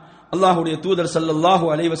பார்க்கலாம், அல்லாஹ்வுடைய தூதர் ஸல்லல்லாஹு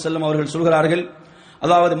அலைஹி வஸல்லம் அவர்கள் சொல்கிறார்கள்,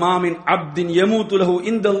 அதாவது மாமின் அப்தின் யமூது லஹு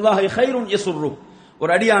இன்தல்லாஹி கைருன் யஸுர்ரு,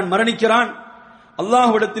 ஒரு அடியான் மரணிக்கிறான்,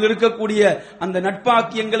 அல்லாஹ்விடத்தில் இருக்கக்கூடிய அந்த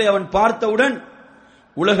நட்பாக்கியங்களை அவன் பார்த்தவுடன்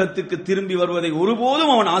உலகத்துக்கு திரும்பி வருவதை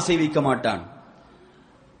ஒருபோதும் அவன் ஆசை வைக்க மாட்டான்.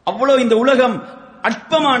 அவ்வளவு இந்த உலகம்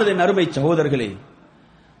அற்பமானது. அருமை சகோதரர்களே,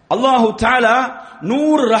 அல்லாஹு தஆலா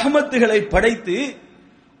 100 ரஹ்மத்துகளை படைத்து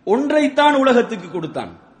ஒன்றைத்தான் உலகத்துக்கு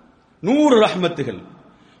கொடுத்தான். 100 ரஹ்மத்துகள்,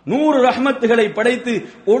 100 ரஹ்மத்துகளை படைத்து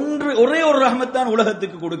ஒரே ஒரு ரஹ்மத்தான்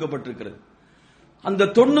உலகத்துக்கு கொடுக்கப்பட்டிருக்கிறது. அந்த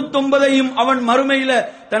 99ஐயும் அவன் மறுமையில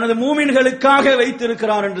தனது மூமின்களுக்காக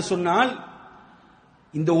வைத்திருக்கிறான் என்று சொன்னால்,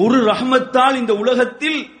 இந்த ஒரு ரஹ்மத்தால் இந்த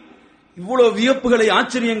உலகத்தில் இவ்வளவு வியப்புகளை,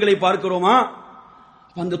 ஆச்சரியங்களை பார்க்கிறோமா?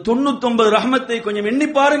 அந்த 99 ரஹ்மத்தை கொஞ்சம் எண்ணி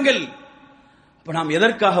பாருங்கள். அப்ப நாம்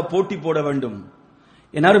எதற்காக போட்டி போட வேண்டும்?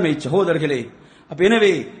 என் அருமை சகோதரர்களே, அப்ப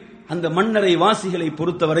எனவே அந்த மன்னரை வாசிகளை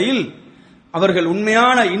பொறுத்தவரையில் அவர்கள்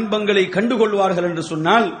உண்மையான இன்பங்களை கண்டுகொள்வார்கள் என்று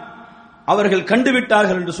சொன்னால், அவர்கள்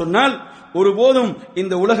கண்டுவிட்டார்கள் என்று சொன்னால், ஒருபோதும்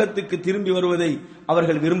இந்த உலகத்துக்கு திரும்பி வருவதை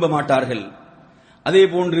அவர்கள் விரும்ப மாட்டார்கள். அதே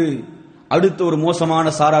போன்று அடுத்த ஒரு மோசமான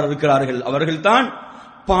சாரார் இருக்கிறார்கள். அவர்கள்தான்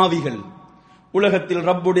பாவிகள். உலகத்தில்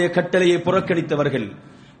ரப்புடைய கட்டளையை புறக்கணித்தவர்கள்,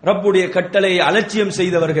 ரப்புடைய கட்டளையை அலட்சியம்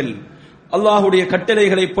செய்தவர்கள், அல்லாஹ்வுடைய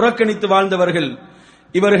கட்டளைகளை புறக்கணித்து வாழ்ந்தவர்கள்.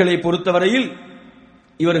 இவர்களை பொறுத்தவரையில்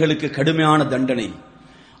இவர்களுக்கு கடுமையான தண்டனை.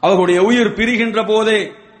 அவர்களுடைய உயிர் பிரிகின்ற போதே,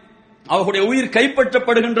 அவர்களுடைய உயிர்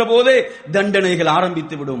கைப்பற்றப்படுகின்ற போதே தண்டனைகள்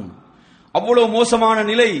ஆரம்பித்துவிடும். அவ்வளவு மோசமான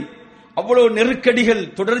நிலை, அவ்வளவு நெருக்கடிகள்,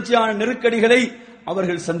 தொடர்ச்சியான நெருக்கடிகளை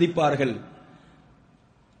அவர்கள் சந்திப்பார்கள்.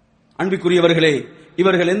 அன்பிற்குரியவர்களே,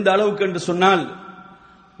 இவர்கள் எந்த அளவுக்கு என்று சொன்னால்,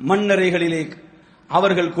 மண்ணறைகளிலே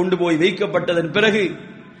அவர்கள் கொண்டு போய் வைக்கப்பட்டதன் பிறகு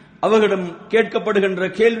அவர்களிடம் கேட்கப்படுகின்ற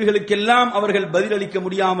கேள்விகளுக்கெல்லாம் அவர்கள் பதிலளிக்க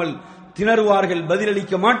முடியாமல் திணறுவார்கள்,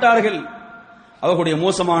 பதிலளிக்க மாட்டார்கள். அவர்களுடைய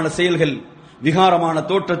மோசமான செயல்கள் விகாரமான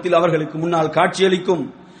தோற்றத்தில் அவர்களுக்கு முன்னால் காட்சியளிக்கும்.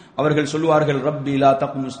 அவர்கள் சொல்வார்கள், ரப்பி லா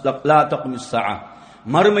தக்மிஸ் ஸஆ,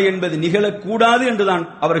 மறுமை என்பது நிகழக்கூடாது என்றுதான்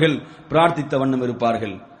அவர்கள் பிரார்த்தித்த வண்ணம்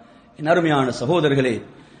இருப்பார்கள். என் அருமையான சகோதரர்களே,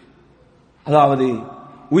 அதாவது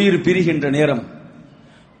உயிர் பிரிகின்ற நேரம்,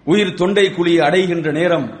 உயிர் தொண்டை குழியை அடைகின்ற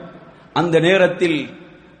நேரம், அந்த நேரத்தில்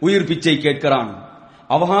உயிர் பிச்சை கேட்கிறான்,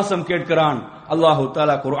 அவகாசம் கேட்கிறான். அல்லாஹு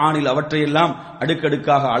தஆலா குர்ஆனில் அவற்றையெல்லாம்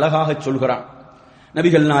அடுக்கடுக்காக அழகாக சொல்கிறான்.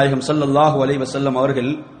 நபிகள் நாயகம் ஸல்லல்லாஹு அலைஹி வஸல்லம்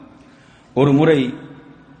அவர்கள் ஒரு முறை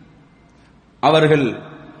அவர்கள்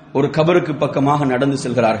ஒரு கபருக்கு பக்கமாக நடந்து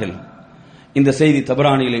செல்கிறார்கள். இந்த செய்தி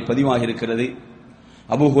தபரானியிலே பதிவாகி இருக்கிறது.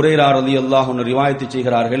 அபூ ஹுரைரா ரலியல்லாஹு அன்ஹு ரிவாயத்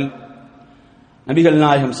செய்கிறார்கள். நபிகள்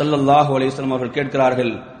நாயகம் ஸல்லல்லாஹு அலைஹி வஸல்லம் அவர்கள்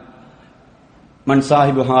கேட்கிறார்கள், மன்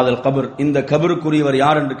சாஹிபு ஹாதல் கபர், இந்த கபருக்குரியவர்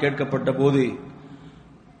யார் என்று கேட்கப்பட்ட போது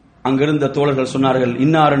அங்கிருந்த தோழர்கள் சொன்னார்கள்,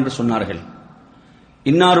 இன்னார் என்று சொன்னார்கள்.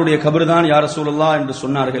 இன்னாருடைய கபர் தான் யா ரசூலல்லாஹ் என்று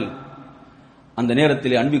சொன்னார்கள். அந்த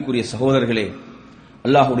நேரத்திலே அன்பிற்குரிய சகோதரர்களே,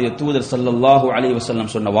 அல்லாஹ்வுடைய தூதர் ஸல்லல்லாஹு அலைஹி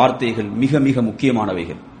வஸல்லம் சொன்ன வார்த்தைகள் மிக மிக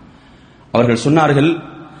முக்கியமானவைகள். அவர்கள் சொன்னார்கள்,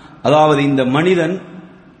 அதாவது இந்த மனிதன்,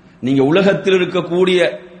 நீங்க உலகத்தில் இருக்கக்கூடிய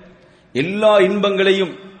எல்லா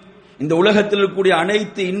இன்பங்களையும், இந்த உலகத்தில் இருக்கக்கூடிய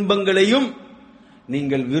அனைத்து இன்பங்களையும்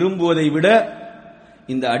நீங்கள் விரும்புவதை விட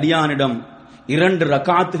இந்த அடியானிடம் 2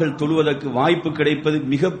 ரக்காத்துகள் தொழுவதற்கு வாய்ப்பு கிடைப்பது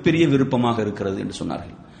மிகப்பெரிய விருப்பமாக இருக்கிறது என்று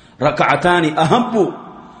சொன்னார்கள். ரக்அத்தானி அஹப்பு,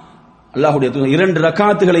 அல்லாஹ்வுடைய 2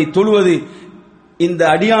 ரக்காத்துகளை தொழுவது இந்த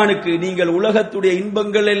அடியானுக்கு நீங்கள் உலகத்துடைய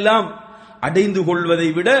இன்பங்கள் எல்லாம் அடைந்து கொள்வதை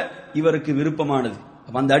விட இவருக்கு விருப்பமானது.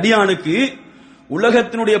 அந்த அடியானுக்கு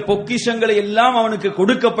உலகத்தினுடைய பொக்கிஷங்களை எல்லாம் அவனுக்கு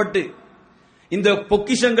கொடுக்கப்பட்டு இந்த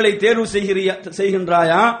பொக்கிஷங்களை தேர்வு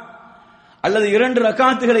செய்கின்றாயா அல்லது 2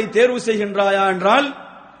 ரக்காத்துகளை தேர்வு செய்கின்றாயா என்றால்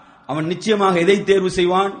அவன் நிச்சயமாக எதை தேர்வு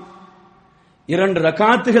செய்வான்? 2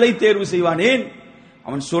 ரக்காத்துகளை தேர்வு செய்வான். ஏன்?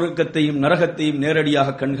 அவன் சுவர்க்கத்தையும் நரகத்தையும்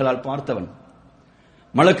நேரடியாக கண்களால் பார்த்தவன்,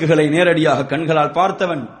 மலக்குகளை நேரடியாக கண்களால்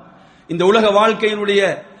பார்த்தவன், இந்த உலக வாழ்க்கையினுடைய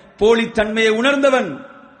போலித்தன்மையை உணர்ந்தவன்,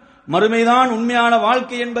 மறுமைதான் உண்மையான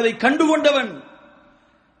வாழ்க்கை என்பதை கண்டுகொண்டவன்.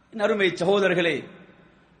 அருமை சகோதரர்களே,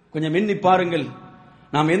 கொஞ்சம் எண்ணி பாருங்கள்,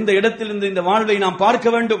 நாம் எந்த இடத்திலிருந்து இந்த வாழ்வை நாம் பார்க்க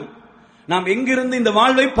வேண்டும்? நாம் எங்கிருந்து இந்த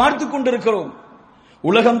வாழ்வை பார்த்துக் கொண்டிருக்கிறோம்?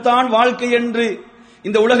 உலகம்தான் வாழ்க்கை என்று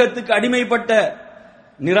இந்த உலகத்துக்கு அடிமைப்பட்ட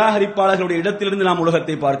நிராகரிப்பாளர்களுடைய இடத்திலிருந்து நாம்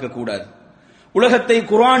உலகத்தை பார்க்க கூடாது. உலகத்தை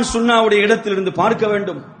குர்ஆன் சுன்னாவுடைய இடத்திலிருந்து பார்க்க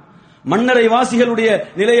வேண்டும். மன்னரை வாசிகளுடைய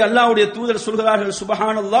நிலை அல்லாஹ்வுடைய தூதர் சொல்கிறார்கள்,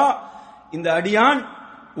 சுப்ஹானல்லாஹ், இந்த அடியான்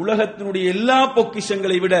உலகத்தினுடைய எல்லா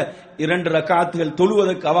பொக்கிஷங்களை விட 2 ரக்காத்துகள்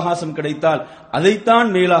தொழுவதற்கு அவகாசம் கிடைத்தால் அதைத்தான்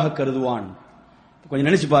மேலாக கருதுவான். கொஞ்சம்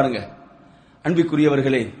நினைச்சு பாருங்க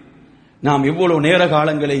அன்பிற்குரியவர்களே, நாம் எவ்வளவு நேர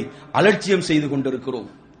காலங்களை அலட்சியம் செய்து கொண்டிருக்கிறோம்.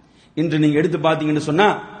 இன்று நீங்க எடுத்து பார்த்தீங்கன்னு சொன்னா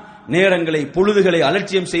நேரங்களை பொழுதுகளை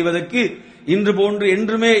அலட்சியம் செய்வதற்கு இன்று போன்று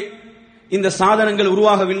என்றுமே இந்த சாதனங்கள்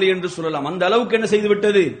உருவாகவில்லை என்று சொல்லலாம். அந்த அளவுக்கு என்ன செய்து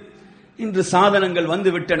விட்டது, இன்று சாதனங்கள் வந்து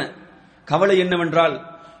விட்டன. கவலை என்னவென்றால்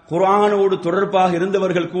குர்ஆனோடு தொடர்பாக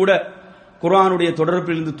இருந்தவர்கள் கூட குர்ஆனுடைய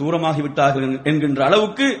தொடர்பில் இருந்து தூரமாகிவிட்டார்கள் என்கின்ற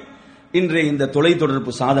அளவுக்கு இன்றைய இந்த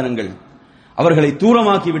தொலைத்தொடர்பு சாதனங்கள் அவர்களை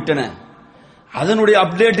தூரமாக்கி விட்டன. அதனுடைய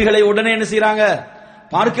அப்டேட்டுகளை உடனே என்ன செய்யறாங்க,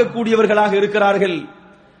 பார்க்கக்கூடியவர்களாக இருக்கிறார்கள்.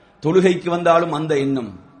 தொழுகைக்கு வந்தாலும் அந்த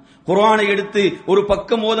எண்ணம், குர்ஆனை எடுத்து ஒரு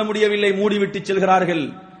பக்கம் ஓத முடியவில்லை, மூடிவிட்டு செல்கிறார்கள்.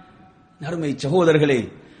 அருமை சகோதரர்களே,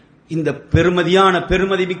 இந்த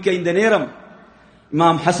பெருமதி மிக்க இந்த நேரம்,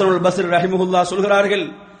 இமாம் ஹஸனுல் பஸ்ரி ரஹிமஹுல்லாஹ் சொல்கிறார்கள்,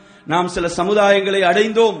 நாம் சில சமுதாயங்களை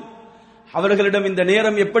அடைந்தோம், அவர்களிடம் இந்த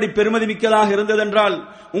நேரம் எப்படி பெருமதி மிக்கதாக இருந்ததென்றால்,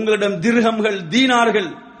 உங்களிடம் திர்ஹம்கள், தீனார்கள்,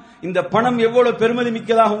 இந்த பணம் எவ்வளவு பெருமதி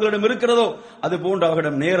மிக்கதாக உங்களிடம் இருக்கிறதோ அது போன்று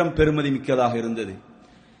அவர்களிடம் நேரம் பெருமதி மிக்கதாக இருந்தது.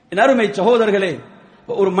 என் அருமை சகோதரர்களே,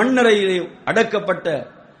 ஒரு மன்னரையிலே அடக்கப்பட்ட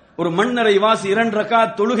ஒரு மன்னரை வாசி 2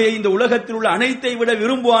 ரக்காத் தொழுகையை இந்த உலகத்தில் உள்ள அனைத்தை விட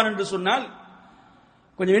விரும்புவான் என்று சொன்னால்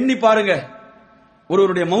கொஞ்சம் எண்ணி பாருங்க.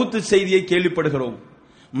 ஒருவருடைய மௌத்து செய்தியை கேள்விப்படுகிறோம்,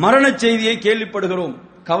 மரண செய்தியை கேள்விப்படுகிறோம்,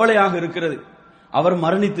 கவலையாக இருக்கிறது. அவர்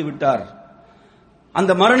மரணித்து விட்டார்,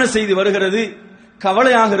 அந்த மரண செய்தி வருகிறது,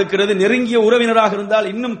 கவலையாக இருக்கிறது. நெருங்கிய உறவினராக இருந்தால்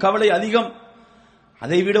இன்னும் கவலை அதிகம்.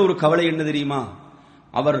 அதைவிட ஒரு கவலை என்ன தெரியுமா,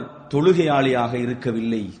 அவர் தொழுகையாளியாக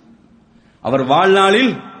இருக்கவில்லை, அவர்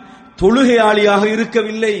வாழ்நாளில் தொழுகையாளியாக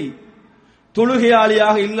இருக்கவில்லை,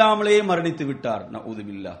 தொழுகையாளியாக இல்லாமலே மரணித்து விட்டார்.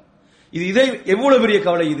 நஊதுபில்லாஹ். இதை எவ்வளவு பெரிய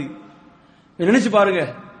கவலை இது, நினைச்சு பாருங்க.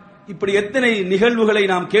 இப்படி எத்தனை நிகழ்வுகளை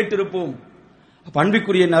நாம் கேட்டிருப்போம்.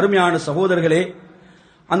 அன்பிற்குரிய அருமையான சகோதரர்களே,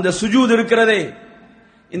 அந்த சுஜூத் இருக்கிறதே,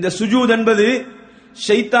 இந்த சுஜூத் என்பது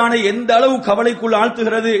ஷைத்தானை எந்த அளவு கவலைக்குள்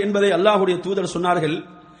ஆழ்த்துகிறது என்பதை அல்லாஹ்வுடைய தூதர் சொன்னார்கள்.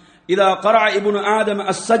 இதா கரா இப்னு ஆதம்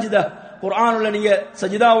அஸ்-சஜ்தா, குர்ஆன்ல நீங்க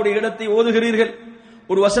சஜிதாவுடைய இடத்தை ஓதுகிறீர்கள்,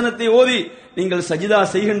 ஒரு வசனத்தை ஓதி நீங்கள் சஜிதா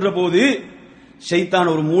செய்கின்ற போது ஷைத்தான்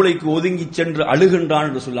ஒரு மூலைக்கு ஒதுங்கி சென்று அழுகின்றான்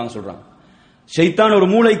என்று சொல்றாங்க. ஷைத்தான் ஒரு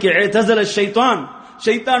மூலைக்கு தஸல ஷைத்தான்,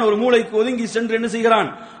 ஷைத்தான் ஒரு மூலைக்கு ஒதுங்கி சென்று என்ன செய்கிறான்,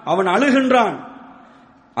 அவன் அழுகின்றான்.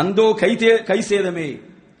 அந்தோ கைசேதமே,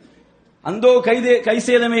 அந்தோ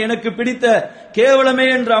கைசேதமே, எனக்கு பிடித்த கேவலமே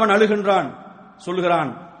என்று அவன் அழுகின்றான்.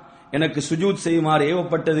 சொல்கிறான், எனக்கு சுஜூத் செய்யுமாறு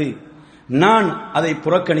ஏவப்பட்டது, நான் அதை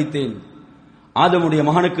புறக்கணித்தேன். ஆதமுடைய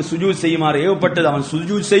மகனுக்கு சுஜூத் செய்யுமாறு ஏவப்பட்டது, அவன்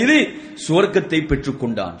சுஜூத் செய்து சுவர்க்கத்தை பெற்றுக்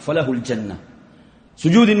கொண்டான். ஃபலஹுல் ஜன்னah,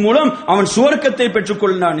 சுஜூதின் மூலம் அவன் சுவர்க்கத்தை பெற்றுக்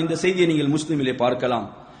கொண்டான். இந்த செய்தியை நீங்கள் முஸ்லிமிலே பார்க்கலாம்.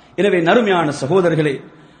 எனவே நறுமையான சகோதரர்களே,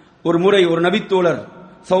 ஒரு முறை ஒரு நபித்தோழர்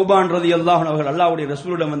சௌபான் ரலியல்லாஹு அன்ஹு அவர்கள் அல்லாஹ்வுடைய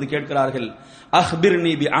ரசூலிடம் வந்து கேட்கிறார்கள்,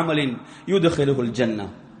 அக்பிர்னி பி அமலின் யுத்கிலுல் ஜன்னah.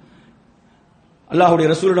 அல்லாஹ்வுடைய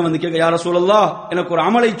ரசூலிடம் வந்து கேட்க, யா ரசூலல்லாஹ், எனக்கு ஒரு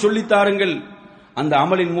அமலை சொல்லித் தாருங்கள், அந்த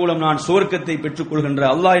அமலின் மூலம் நான் சுவர்க்கத்தை பெற்றுக் கொள்கின்ற,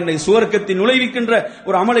 அல்லாஹ் என்னை சுவர்க்கத்தில் நுழைவிக்கின்ற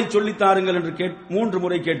ஒரு அமலை சொல்லித் தாருங்கள் என்று 3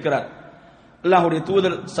 முறை கேட்கிறார். அல்லாஹ்வுடைய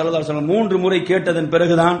தூதர் ஸல்லல்லாஹு அலைஹி வஸல்லம் 3 முறை கேட்டதன்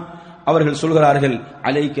பிறகுதான் அவர்கள் சொல்கிறார்கள்,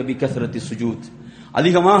 அலைக பி கஸ்ரத்தி சுஜூத்,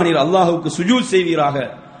 அதிகமாக நீர் அல்லாஹ்வுக்கு சுஜூத் செய்வீராக.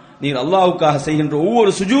 நீர் அல்லாஹ்வுக்காக செய்கின்ற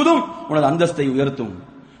ஒவ்வொரு சுஜூதும் உனது அந்தஸ்தை உயர்த்தும்,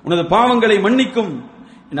 உனது பாவங்களை மன்னிக்கும்.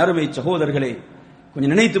 என் அருமை சகோதரர்களே,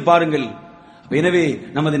 கொஞ்சம் நினைத்து பாருங்கள். எனவே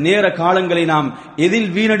நமது நேர காலங்களை நாம் எதில்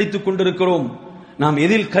வீணடித்துக் கொண்டிருக்கிறோம், நாம்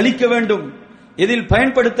எதில் கழிக்க வேண்டும், எதில்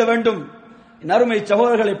பயன்படுத்த வேண்டும். என் அருமை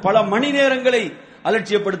சகோதரர்களை, பல மணி நேரங்களை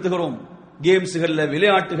அலட்சியப்படுத்துகிறோம், கேம்ஸ்கள்ல,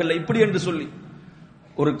 விளையாட்டுகள்ல, இப்படி என்று சொல்லி.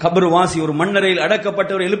 ஒரு கபர் வாசி, ஒரு மன்னரையில்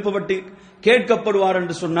அடக்கப்பட்டவர் எழுப்பப்பட்டு கேட்கப்படுவார்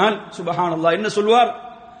என்று சொன்னால் சுபஹானல்லாஹ் என்ன சொல்வார்,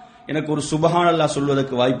 எனக்கு ஒரு சுபஹானல்லாஹ்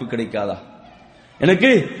சொல்வதற்கு வாய்ப்பு கிடைக்காதா,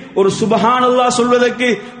 எனக்கு ஒரு சுபஹானல்லாஹ் சொல்வதற்கு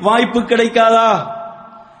வாய்ப்பு கிடைக்காதா,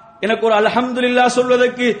 எனக்கு ஒரு அல்ஹம்துலில்லாஹ்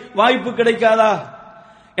சொல்வதற்கு வாய்ப்பு கிடைக்காதா,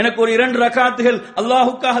 எனக்கு ஒரு 2 ரக்காத்துகள்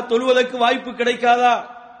அல்லாஹ்வுக்காக தொழுவதற்கு வாய்ப்பு கிடைக்காதா,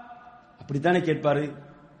 அப்படித்தானே கேட்பாரு.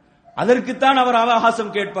 அதற்குத்தான் அவர்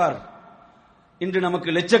அவகாசம் கேட்பார். இன்று நமக்கு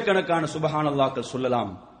லட்சக்கணக்கான சுபஹானல்லாஹ்கள்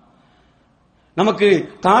சொல்லலாம், நமக்கு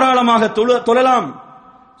தாராளமாக தொழலாம்,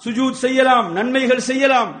 சுஜூத் செய்யலாம், நன்மைகள்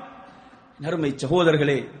செய்யலாம். அருமை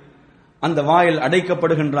சகோதரர்களே, அந்த வாயில்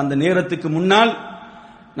அடைக்கப்படுகின்ற அந்த நேரத்துக்கு முன்னால்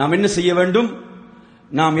நாம் என்ன செய்ய வேண்டும்,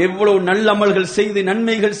 நாம் எவ்வளவு நல்ல அமல்கள் செய்து,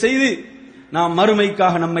 நன்மைகள் செய்து நாம்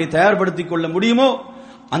மறுமைக்காக நம்மை தயார்படுத்திக் கொள்ள முடியுமோ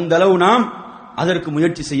அந்த அளவு நாம் அதற்கு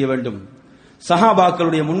முயற்சி செய்ய வேண்டும்.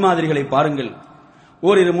 சஹாபாக்களுடைய முன்மாதிரிகளை பாருங்கள்.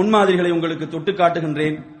 ஓரிரு முன்மாதிரிகளை உங்களுக்கு தொட்டு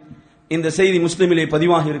காட்டுகின்றேன். இந்த செய்தி முஸ்லிமிலே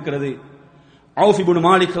பதிவாகி இருக்கிறது. அவுஃப் இப்னு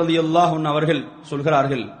மாலிக் ரலியல்லாஹு அன்ஹு அவர்கள்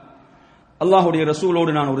சொல்கிறார்கள், அல்லாஹ்வுடைய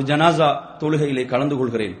ரசூலோடு நான் ஒரு ஜனாசா தொழுகையிலே கலந்து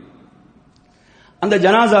கொள்கிறேன். அந்த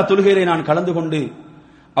ஜனாசா தொழுகையிலே நான் கலந்து கொண்டு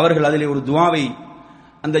அவர்கள் அதிலே ஒரு துஆவை,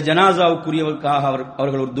 அந்த ஜனாசாவுக்குரியவருக்காக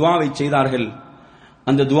அவர்கள் ஒரு துஆவை செய்தார்கள்.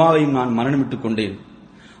 அந்த துஆவையும் நான் மனனமிட்டுக் கொண்டேன்.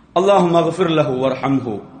 அல்லாஹும்ம அக்ஃபிர் லஹு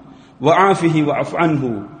வர்ஹம்ஹு வஆஃபிஹி வஅஃப்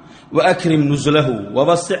அன்ஹு வஅக்ரிம் நுஸலஹு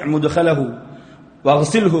வவஸ்ஸி' முத்கலஹு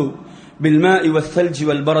வஅக்ஸில்ஹு بالماء والثلج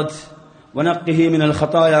والبرد ونقه من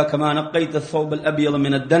الخطايا كما نقيت الثوب الأبيض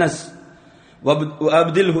من الدنس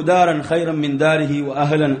وأبدله دارا خيرا من داره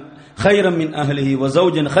وأهلا خيرا من أهله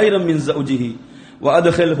وزوجا خيرا من زوجه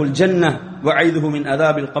وأدخله الجنة وعيده من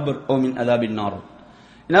عذاب القبر أو من عذاب النار.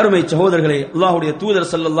 நறுமை சகோதரர்களே, அல்லாஹ்வுடைய தூதர்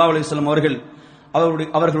ஸல்லல்லாஹு அலைஹி வஸல்லம்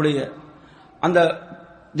அவர்களுடைய அந்த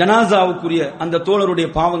ஜனாசாவுக்குரிய அந்த தோழருடைய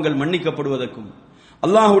பாவங்கள் மன்னிக்கப்படுவதற்கும்,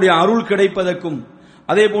 அல்லாஹ்வுடைய அருள் கிடைப்பதற்கும்,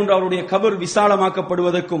 அதே போன்று அவருடைய கபர்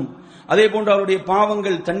விசாலமாக்கப்படுவதற்கும், அதே போன்று அவருடைய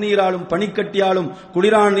பாவங்கள் தண்ணீராலும் பனிக்கட்டியாலும்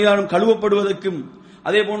குளிரான நீராலும் கழுவப்படுவதற்கும்,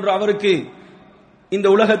 அதே போன்று அவருக்கு இந்த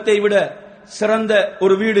உலகத்தை விட சிறந்த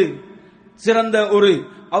ஒரு வீடு, சிறந்த ஒரு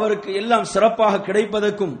அவருக்கு எல்லாம் சிறப்பாக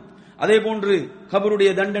கிடைப்பதற்கும், அதே போன்று கபருடைய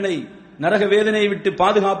தண்டனை நரக வேதனையை விட்டு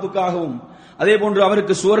பாதுகாப்புக்காகவும், அதே போன்று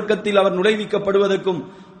அவருக்கு சுவர்க்கத்தில் அவர் நுழைவிக்கப்படுவதற்கும்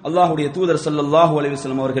அல்லாஹ்வுடைய தூதர் ஸல்லல்லாஹு அலைஹி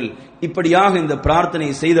வஸல்லம் அவர்கள் இப்படியாக இந்த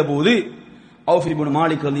பிரார்த்தனையை செய்தபோது அவுஃப் இப்னு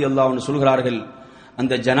மாலிக் ரலியல்லாஹு அன்ஹு சொல்கிறார்கள்,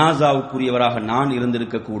 அந்த ஜனாசாவுக்குரியவராக நான்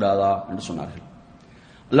இருந்திருக்க கூடாதா என்று சொன்னார்கள்.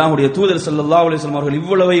 அல்லாஹ்வுடைய தூதர் ஸல்லல்லாஹு அலைஹி வஸல்லம் அவர்கள்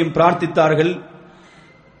இவ்வளவையும் பிரார்த்தித்தார்கள்.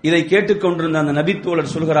 இதை கேட்டுக்கொண்டிருந்த அந்த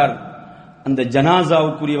நபித்தோழர் சொல்கிறார், அந்த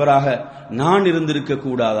ஜனாசாவுக்குரியவராக நான் இருந்திருக்க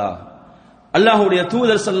கூடாதா? அல்லாஹ்வுடைய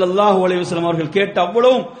தூதர் ஸல்லல்லாஹு அலைஹி வஸல்லம் அவர்கள் கேட்ட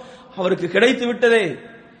அவ்வளவும் அவருக்கு கிடைத்து விட்டதே.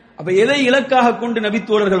 அப்ப எதை இலக்காக கொண்டு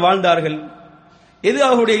நபித்தோழர்கள் வாழ்ந்தார்கள்? எது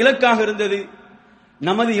அவருடைய இலக்காக இருந்தது?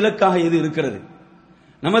 நமது இலக்காக எது இருக்கிறது?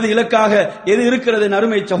 நமது இலக்காக எது இருக்கிறது?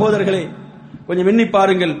 அருமை சகோதரர்களே, கொஞ்சம் எண்ணி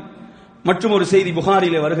பாருங்கள். மற்றும் ஒரு செய்தி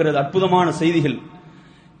புகாரிலே வருகிறது, அற்புதமான செய்திகள்.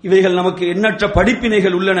 இவைகள் நமக்கு எண்ணற்ற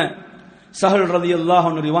படிப்பினைகள் உள்ளன. சஹல் ரலியல்லாஹு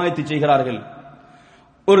அன்ஹு ரிவாயத் செய்கிறார்கள்,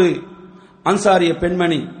 ஒரு அன்சாரிய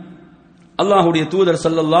பெண்மணி அல்லாஹ்வுடைய தூதர்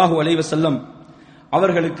ஸல்லல்லாஹு அலைஹி வஸல்லம்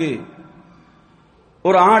அவர்களுக்கு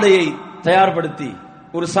ஒரு ஆடையை தயார்படுத்தி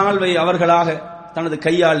ஒரு சால்வை அவர்களாக தனது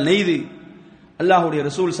கையால் நெய்து அல்லாஹ்வுடைய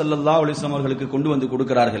ரசூல் ஸல்லல்லாஹு அலைஹி வஸல்லம் அவர்களுக்கு கொண்டு வந்து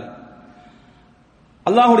கொடுக்கிறார்கள்.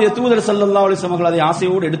 அல்லாஹ்வுடைய தூதர் ஸல்லல்லாஹு அலைஹி வஸல்லம் அவர்கள் அதை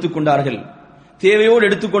ஆசையோடு எடுத்துக்கொண்டார்கள், தேவையோடு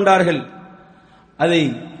எடுத்துக்கொண்டார்கள். அதை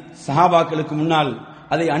சஹாபாக்களுக்கு முன்னால்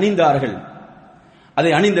அதை அணிந்தார்கள்.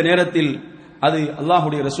 அதை அணிந்த நேரத்தில் அது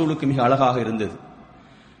அல்லாஹ்வுடைய ரசூலுக்கு மிக அழகாக இருந்தது.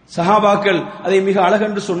 சஹாபாக்கள் அதை மிக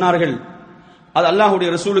அழகென்று சொன்னார்கள். அது அல்லாஹ்வுடைய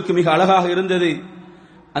ரசூலுக்கு மிக அழகாக இருந்தது.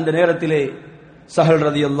 அந்த நேரத்திலே சஹல்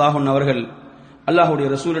ரலியல்லாஹு அன்ஹு அவர்கள் அல்லாஹ்வுடைய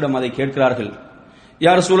ரசூலிடம் அதை கேட்கிறார்கள்,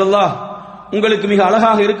 யா ரசூலல்லாஹ், உங்களுக்கு மிக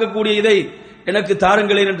அழகாக இருக்கக்கூடிய இதை எனக்கு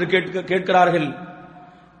தாருங்களேன் என்று கேட்கிறார்கள்.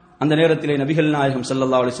 அந்த நேரத்திலே நபிகள் நாயகம்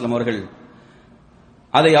ஸல்லல்லாஹு அலைஹி வஸல்லம் அவர்கள்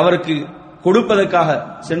அதை அவருக்கு கொடுப்பதற்காக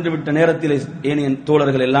சென்றுவிட்ட நேரத்திலே ஏனைய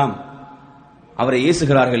தோழர்கள் எல்லாம் அவரை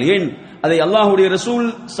ஏசுகிறார்கள். ஏன் அதை அல்லாஹ்வுடைய ரசூல்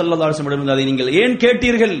ஸல்லல்லாஹு அலைஹி வஸல்லம் அதை நீங்கள் ஏன்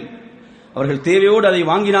கேட்டீர்கள்? அவர்கள் தேவையோடு அதை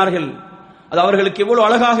வாங்கினார்கள். அது அவர்களுக்கு எவ்வளவு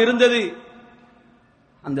அழகாக இருந்தது.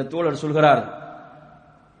 அந்த தோழர் சொல்கிறார்,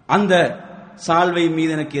 அந்த சால்வை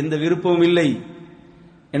மீது எனக்கு எந்த விருப்பமும் இல்லை.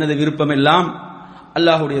 எனது விருப்பம் எல்லாம்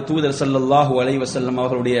அல்லாஹ்வுடைய தூதர் ஸல்லல்லாஹு அலைஹி வஸல்லம்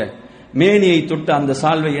அவர்களுடைய மேனியை தொட்ட அந்த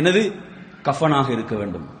சால்வை எனது கஃபனாக இருக்க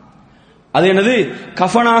வேண்டும். அது எனது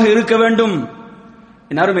கஃபனாக இருக்க வேண்டும்.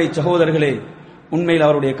 என் அருமை சகோதரர்களே, உண்மையில்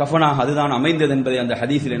அவருடைய கஃபனாக அதுதான் அமைந்தது என்பதை அந்த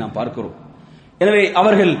ஹதீஸிலே நாம் பார்க்கிறோம். எனவே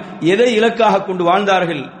அவர்கள் எதை இலக்காக கொண்டு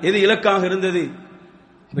வாழ்ந்தார்கள்? எது இலக்காக இருந்தது?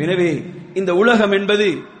 எனவே இந்த உலகம் என்பது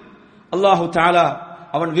அல்லாஹு தஆலா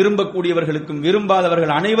அவன் விரும்பக்கூடியவர்களுக்கும்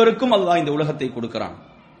விரும்பாதவர்கள் அனைவருக்கும் அல்லாஹ் இந்த உலகத்தை கொடுக்கிறான்.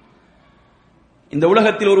 இந்த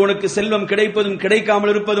உலகத்தில் ஒருவனுக்கு செல்வம் கிடைப்பதும்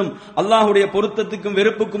கிடைக்காமல் இருப்பதும் அல்லாஹ்வுடைய பொருத்தத்துக்கும்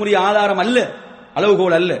வெறுப்புக்கும் உரிய ஆதாரம் அல்ல,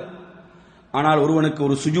 அளவுகோல் அல்ல. ஆனால் ஒருவனுக்கு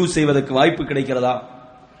ஒரு சுஜூத் செய்வதற்கு வாய்ப்பு கிடைக்கிறதா?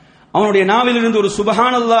 அவனுடைய நாவிலிருந்து ஒரு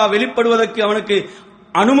சுப்ஹானல்லாஹ் வெளிப்படுவதற்கு அவனுக்கு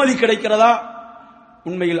அனுமதி கிடைக்கிறதா?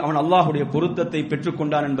 உண்மையில் அவன் அல்லாஹ்வுடைய பொருத்தத்தை பெற்றுக்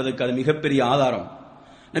கொண்டான் என்பதற்கு அது மிகப்பெரிய ஆதாரம்.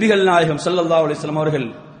 நபிகள் நாயகம் ஸல்லல்லாஹு அலைஹி வஸல்லம் அவர்கள்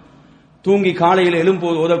தூங்கி காலையில்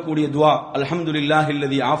எழும்போது ஓதக்கூடிய துஆ,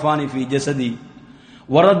 அல்ஹம்துலில்லாஹில்லதி ஆஃபானி ஃபீ ஜஸதி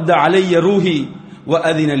வரத்த அலைய ரூஹி வ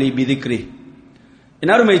அதின லி பிதிக்ரிஹ்.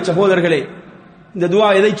 என் அருமை சகோதரர்களே, இந்த துஆ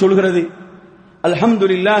எதை சொல்கிறது?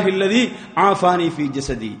 அல்ஹம்துலில்லாஹில்லதி ஆஃபானி ஃபீ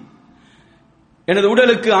ஜஸதி, எனது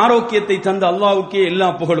உடலுக்கு ஆரோக்கியத்தை தந்த அல்லாஹ்வுக்கே எல்லா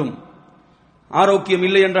புகழும். ஆரோக்கியம்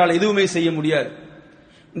இல்லை என்றால் எதுவுமே செய்ய முடியாது.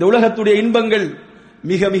 இந்த உலகத்துடைய இன்பங்கள்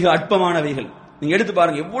மிக மிக அற்பமானவைகள். நீங்க எடுத்து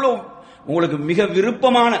பாருங்க, எவ்வளவு உங்களுக்கு மிக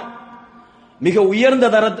விருப்பமான மிக உயர்ந்த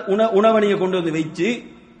தர உணவை நீங்க கொண்டு வந்து வைத்து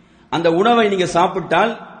அந்த உணவை நீங்க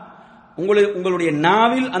சாப்பிட்டால் உங்களுடைய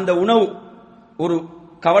நாவில் அந்த உணவு ஒரு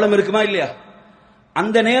கவலம் இருக்குமா இல்லையா?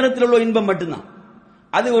 அந்த நேரத்தில் உள்ள இன்பம் மட்டும்தான்.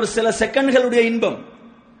 அது ஒரு சில செகண்ட்களுடைய இன்பம்,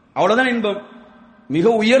 அவ்வளவுதான் இன்பம். மிக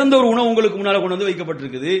உயர்ந்த ஒரு உணவு உங்களுக்கு முன்னால கொண்டு வந்து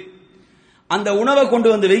வைக்கப்பட்டிருக்குது. அந்த உணவை கொண்டு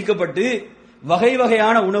வந்து வைக்கப்பட்டு வகை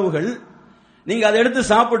வகையான உணவுகள், நீங்க அதை எடுத்து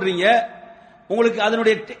சாப்பிடுறீங்க. உங்களுக்கு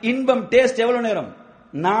அதனுடைய இன்பம், டேஸ்ட் எவ்வளவு நேரம்?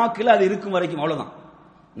 நாக்கில் அது இருக்கும் வரைக்கும், அவ்வளவுதான்.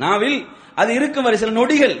 நாவில் அது இருக்கும் வரை சில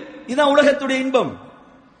நொடிகள். இதுதான் உலகத்துடைய இன்பம்.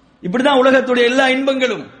 இப்படிதான் உலகத்துடைய எல்லா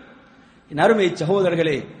இன்பங்களும். என் அருமை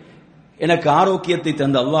சகோதரர்களே, எனக்கு ஆரோக்கியத்தை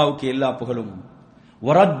தந்த அல்லாஹ்வுக்கு எல்லா புகழும்.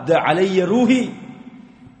 வரத்த அலைய ரூஹி,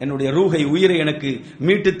 என்னுடைய ரூஹை, உயிரை எனக்கு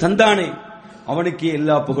மீட்டு தந்தானே, அவனுக்கே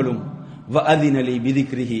எல்லா புகழும். வஅதினலி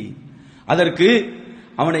பிதிக்ரிஹி, அதற்கு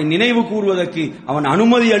அவனை நினைவு கூறுவதற்கு அவன்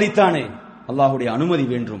அனுமதி அளித்தானே. அல்லாஹ்வுடைய அனுமதி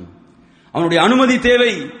வேண்டும், அவனுடைய அனுமதி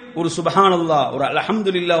தேவை. ஒரு சுப்ஹானல்லாஹ், ஒரு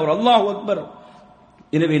அல்ஹம்துலில்லாஹ், ஒரு அல்லாஹு அக்பர்.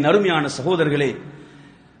 எனவே நறுமையான சகோதரர்களே,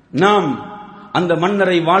 நாம் அந்த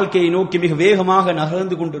மன்னரை வாழ்க்கையை நோக்கி மிக வேகமாக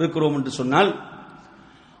நகர்ந்து கொண்டிருக்கிறோம் என்று சொன்னால்,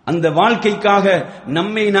 அந்த வாழ்க்கைக்காக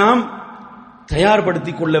நம்மை நாம்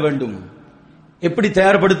தயார்படுத்திக் கொள்ள வேண்டும். எப்படி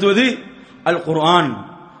தயார்படுத்துவது? அல் குர்ஆன்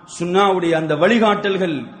சுன்னாவுடைய அந்த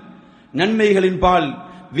வழிகாட்டல்கள், நன்மைகளின் பால்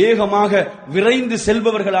வேகமாக விரைந்து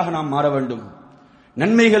செல்பவர்களாக நாம் மாற வேண்டும்.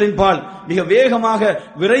 நன்மைகளின் பால் மிக வேகமாக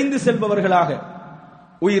விரைந்து செல்பவர்களாக.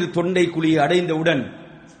 உயிர் தொண்டை குழியை அடைந்தவுடன்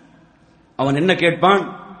அவன் என்ன கேட்பான்?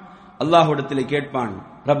 அல்லாஹ்விடத்திலே கேட்பான்,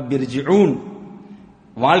 ரப்பிர்ஜிஊன்,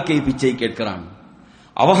 வாழ்க்கை பிச்சை கேட்கிறான்,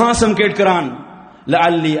 அவகாசம் கேட்கிறான்.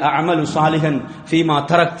 லஅல்லி அஅமலு சாலிஹன் ஃபீமா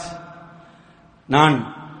தரக்த், நான்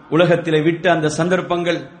உலகத்திலே விட்ட அந்த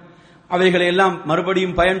சந்தர்ப்பங்கள், அவைகளை எல்லாம்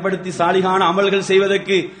மறுபடியும் பயன்படுத்தி சாலிகான அமல்கள்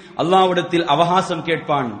செய்வதற்கு அல்லாஹ்விடத்தில் அவகாசம்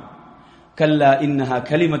கேட்பான். கல்லா இன்னஹா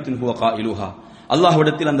கலிமத்துன் ஹுவ காயிலுஹா,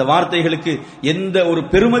 அல்லாஹ்விடத்தில் அந்த வார்த்தைகளுக்கு எந்த ஒரு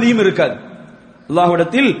பெருமதியும் இருக்காது.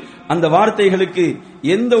 அல்லாஹ்விடத்தில் அந்த வார்த்தைகளுக்கு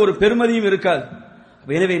எந்த ஒரு பெருமதியும் இருக்காது.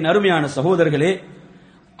 எனவே நறுமையான சகோதரர்களே,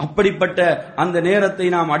 அப்படிப்பட்ட அந்த நேரத்தை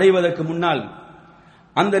நாம் அடைவதற்கு முன்னால்,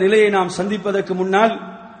 அந்த நிலையை நாம் சந்திப்பதற்கு முன்னால்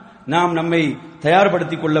நாம் நம்மை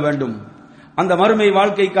தயார்படுத்திக் கொள்ள வேண்டும். அந்த மறுமை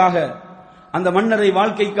வாழ்க்கைக்காக, அந்த மன்னரை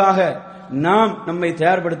வாழ்க்கைக்காக நாம் நம்மை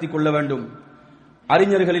தயார்படுத்திக் கொள்ள வேண்டும்.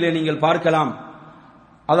 அறிஞர்களிலே நீங்கள் பார்க்கலாம்,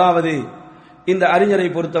 அதாவது இந்த அறிஞரை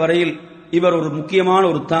பொறுத்தவரையில் இவர் ஒரு முக்கியமான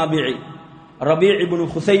ஒரு தாபிஈ, ரபீ இப்னு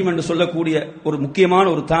ஹுசைம் என்று சொல்லக்கூடிய ஒரு முக்கியமான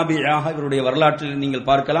ஒரு தாபியாக இவருடைய வரலாற்றில் நீங்கள்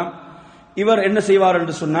பார்க்கலாம். இவர் என்ன செய்வார்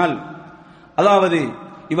என்று சொன்னால், அதாவது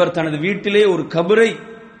இவர் தனது வீட்டிலே ஒரு கபரை,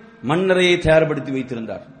 மன்னரையை தயார்படுத்தி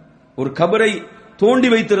வைத்திருந்தார். ஒரு கபரை தோண்டி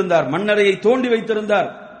வைத்திருந்தார், மன்னரையை தோண்டி வைத்திருந்தார்.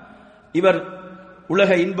 இவர் உலக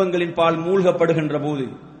இன்பங்களின் பால் மூழ்கப்படுகின்ற போது,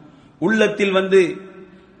 உள்ளத்தில்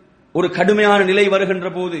ஒரு கடுமையான நிலை வருகின்ற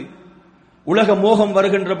போது, உலக மோகம்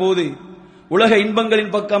வருகின்ற போது, உலக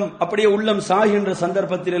இன்பங்களின் பக்கம் அப்படியே உள்ளம் சாகின்ற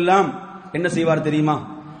சந்தர்ப்பத்தில் எல்லாம் என்ன செய்வார் தெரியுமா?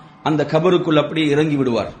 அந்த கபருக்குள் அப்படியே இறங்கி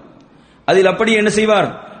விடுவார். அதில் அப்படியே என்ன செய்வார்?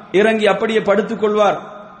 இறங்கி அப்படியே படுத்துக் கொள்வார்.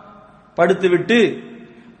 படுத்துவிட்டு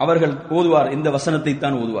அவர்கள் ஓதுவார், இந்த வசனத்தை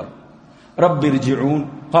தான் ஓதுவார். ரப்பிர்ஜிஊன்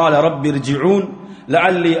قال ربirji'un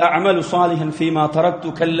لعلي اعمل صالحا فيما تركت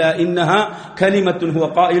كلا انها كلمه هو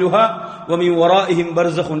قائلها ومن ورائهم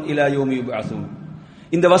برزخ الى يوم يبعثون.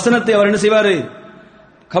 இந்த வசனத்தை அவர் என்ன செய்வார்?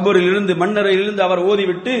 கபரில் இருந்து, மன்னரையில் இருந்து அவர்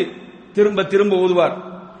ஓதிவிட்டு திரும்ப திரும்ப ஓதுவார்.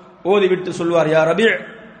 ஓதிவிட்டு சொல்வார், யா ரபீ,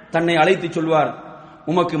 தன்னை அழைத்து சொல்வார்,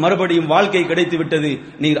 உமக்கு மறுபடியும் வாழ்க்கை கிடைத்து விட்டது,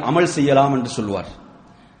 நீர் அமல் செய்யலாம் என்று சொல்வார்.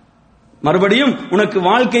 மறுபடியும் உனக்கு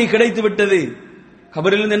வாழ்க்கை கிடைத்து விட்டது.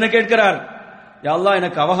 கபரிலிருந்து என்ன கேட்கிறார்? யா அல்லாஹ்,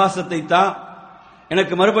 எனக்கு அவகாசத்தை தா,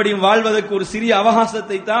 எனக்கு மறுபடியும் வாழ்வதற்கு ஒரு சிறிய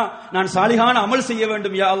அவகாசத்தை தா, நான் சாலிகான அமல் செய்ய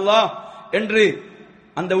வேண்டும் யா அல்லாஹ் என்று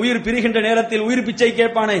அந்த உயிர் பிரிகின்ற நேரத்தில் உயிர் பிச்சை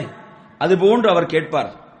கேட்பானே, அதுபோன்று அவர்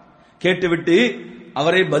கேட்பார். கேட்டுவிட்டு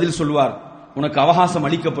அவரே பதில் சொல்வார், உனக்கு அவகாசம்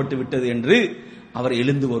அளிக்கப்பட்டு விட்டது என்று அவர்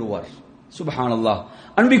எழுந்து வருவார். சுப்ஹானல்லாஹ்.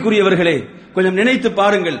 அன்பிற்குரியவர்களே, கொஞ்சம் நினைத்து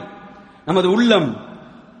பாருங்கள், நமது உள்ளம்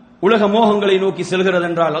உலக மோகங்களை நோக்கி செல்கிறது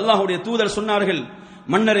என்றால், அல்லாஹ்வுடைய தூதர் சொன்னார்கள்,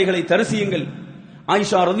 மன்னரைகளை தரிசியுங்கள்.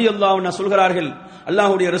 ஆயிஷா ரலியல்லாஹு அன்ஹா சொல்கிறார்கள்,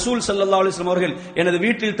 அல்லாஹ்வுடைய ரசூல் ஸல்லல்லாஹு அலைஹி வஸல்லம் அவர்கள் எனது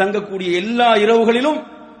வீட்டில் தங்கக்கூடிய எல்லா இரவுகளிலும்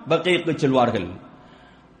பக்கீக்கு செல்வார்கள்.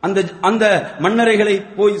 அந்த மன்னரைகளை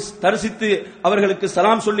போய் தரிசித்து அவர்களுக்கு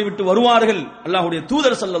சலாம் சொல்லிவிட்டு வருவார்கள் அல்லாஹ்வுடைய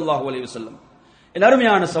தூதர் ஸல்லல்லாஹு அலைஹி வஸல்லம். என்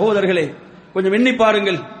அருமையான சகோதரர்களே, கொஞ்சம் எண்ணி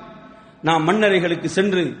பாருங்கள், நாம் மன்னரைகளுக்கு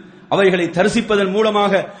சென்று அவைகளை தரிசிப்பதன்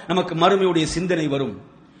மூலமாக நமக்கு மறுமையுடைய சிந்தனை வரும்.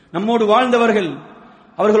 நம்மோடு வாழ்ந்தவர்கள்,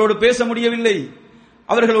 அவர்களோடு பேச முடியவில்லை,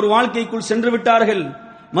 அவர்கள் ஒரு வாழ்க்கைக்குள் சென்று விட்டார்கள்,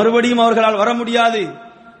 மறுபடியும் அவர்களால் வர முடியாது.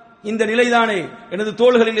 இந்த நிலைதானே, எனது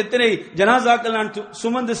தோள்களில் எத்தனை ஜனாசாக்கள் நான்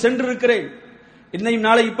சுமந்து சென்றிருக்கிறேன், இன்னையும்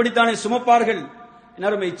நாளை இப்படித்தானே சுமப்பார்கள்.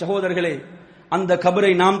 அருமை சகோதரர்களே, அந்த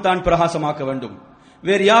கபரை நாம் தான் பிரகாசமாக்க வேண்டும்,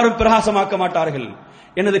 வேறு யாரும் பிரகாசமாக்க மாட்டார்கள்.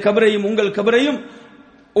 எனது கபரையும் உங்கள் கபரையும்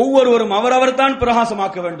ஒவ்வொருவரும் அவரவர் தான்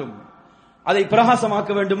பிரகாசமாக்க வேண்டும். அதை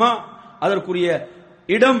பிரகாசமாக்க வேண்டுமா? அதற்குரிய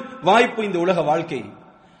இடம் வாய்ப்பு இந்த உலக வாழ்க்கை.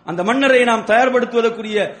 அந்த மன்னரை நாம்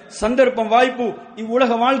தயார்படுத்துவதற்குரிய சந்தர்ப்பம் வாய்ப்பு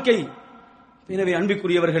இவ்வுலக வாழ்க்கை. எனவே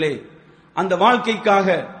அன்பிற்குரியவர்களே, அந்த வாழ்க்கைக்காக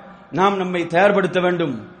நாம் நம்மை தயார்படுத்த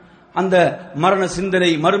வேண்டும். அந்த மரண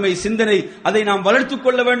சிந்தனை, மறுமை சிந்தனை, அதை நாம் வளர்த்துக்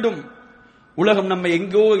கொள்ள வேண்டும். உலகம் நம்மை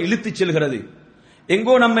எங்கோ இழுத்துச் செல்கிறது,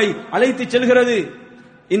 எங்கோ நம்மை அழைத்துச் செல்கிறது.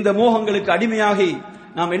 இந்த மோகங்களுக்கு அடிமையாகி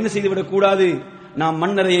நாம் என்ன செய்துவிடக் கூடாது? நாம்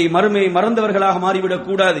மன்னரையை, மறுமையை மறந்தவர்களாக மாறிவிடக்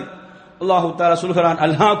கூடாது. அல்லாஹு தஆலா சொல்கிறான்,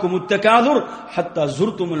 அல்ஹாகுமுத் தகாதுர் ஹத்தா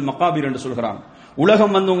ஸுர்துமுல் மகாபிர் என்று சொல்கிறான்.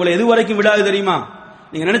 உலகம் வந்து உங்களை எது வரைக்கும் விடாது தெரியுமா?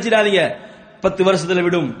 நீங்க நினைச்சிடாதீங்க 10 வருஷத்துல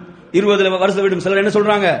விடும், 20 வருஷத்துல விடும். சிலர் என்ன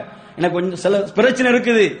சொல்றாங்க, எனக்கு கொஞ்சம் சில பிரச்சனை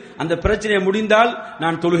இருக்குது, அந்த பிரச்சனையை முடிந்தால்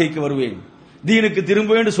நான் தொழுகைக்கு வருவேன், தீனுக்கு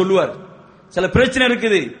திரும்புவேன் என்று சொல்லுவார். சில பிரச்சனை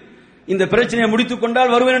இருக்குது, இந்த பிரச்சனையை முடித்துக்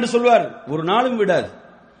கொண்டால் வருவேன் என்று சொல்வார். ஒரு நாளும் விடாது.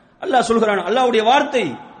 அல்லாஹ் சொல்கிறான், அல்லாஹ்வுடைய வார்த்தை,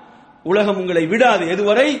 உலகம் உங்களை விடாது.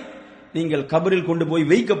 எதுவரை? நீங்கள் கபரில் கொண்டு போய்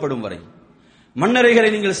வைக்கப்படும் வரை, மன்னரைகளை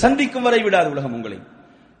நீங்கள் சந்திக்கும் வரை விடாது உலகம் உங்களை.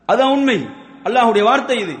 அதான் உண்மை, அல்லாஹ்வுடைய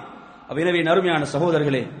வார்த்தை இது. எனவே நறுமையான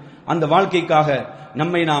சகோதரர்களே, அந்த வாழ்க்கைக்காக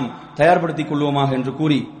நம்மை நாம் தயார்படுத்திக் கொள்வோமாக என்று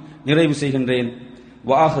கூறி நிறைவு செய்கின்றேன்.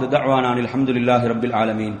 வஆஹிரு தஅவானா அல்ஹம்துலில்லாஹி ரப்பில்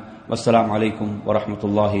ஆலமீன். வஸ்ஸலாமு அலைக்கும்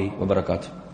வரஹ்மத்துல்லாஹி வபரகாத்துஹு.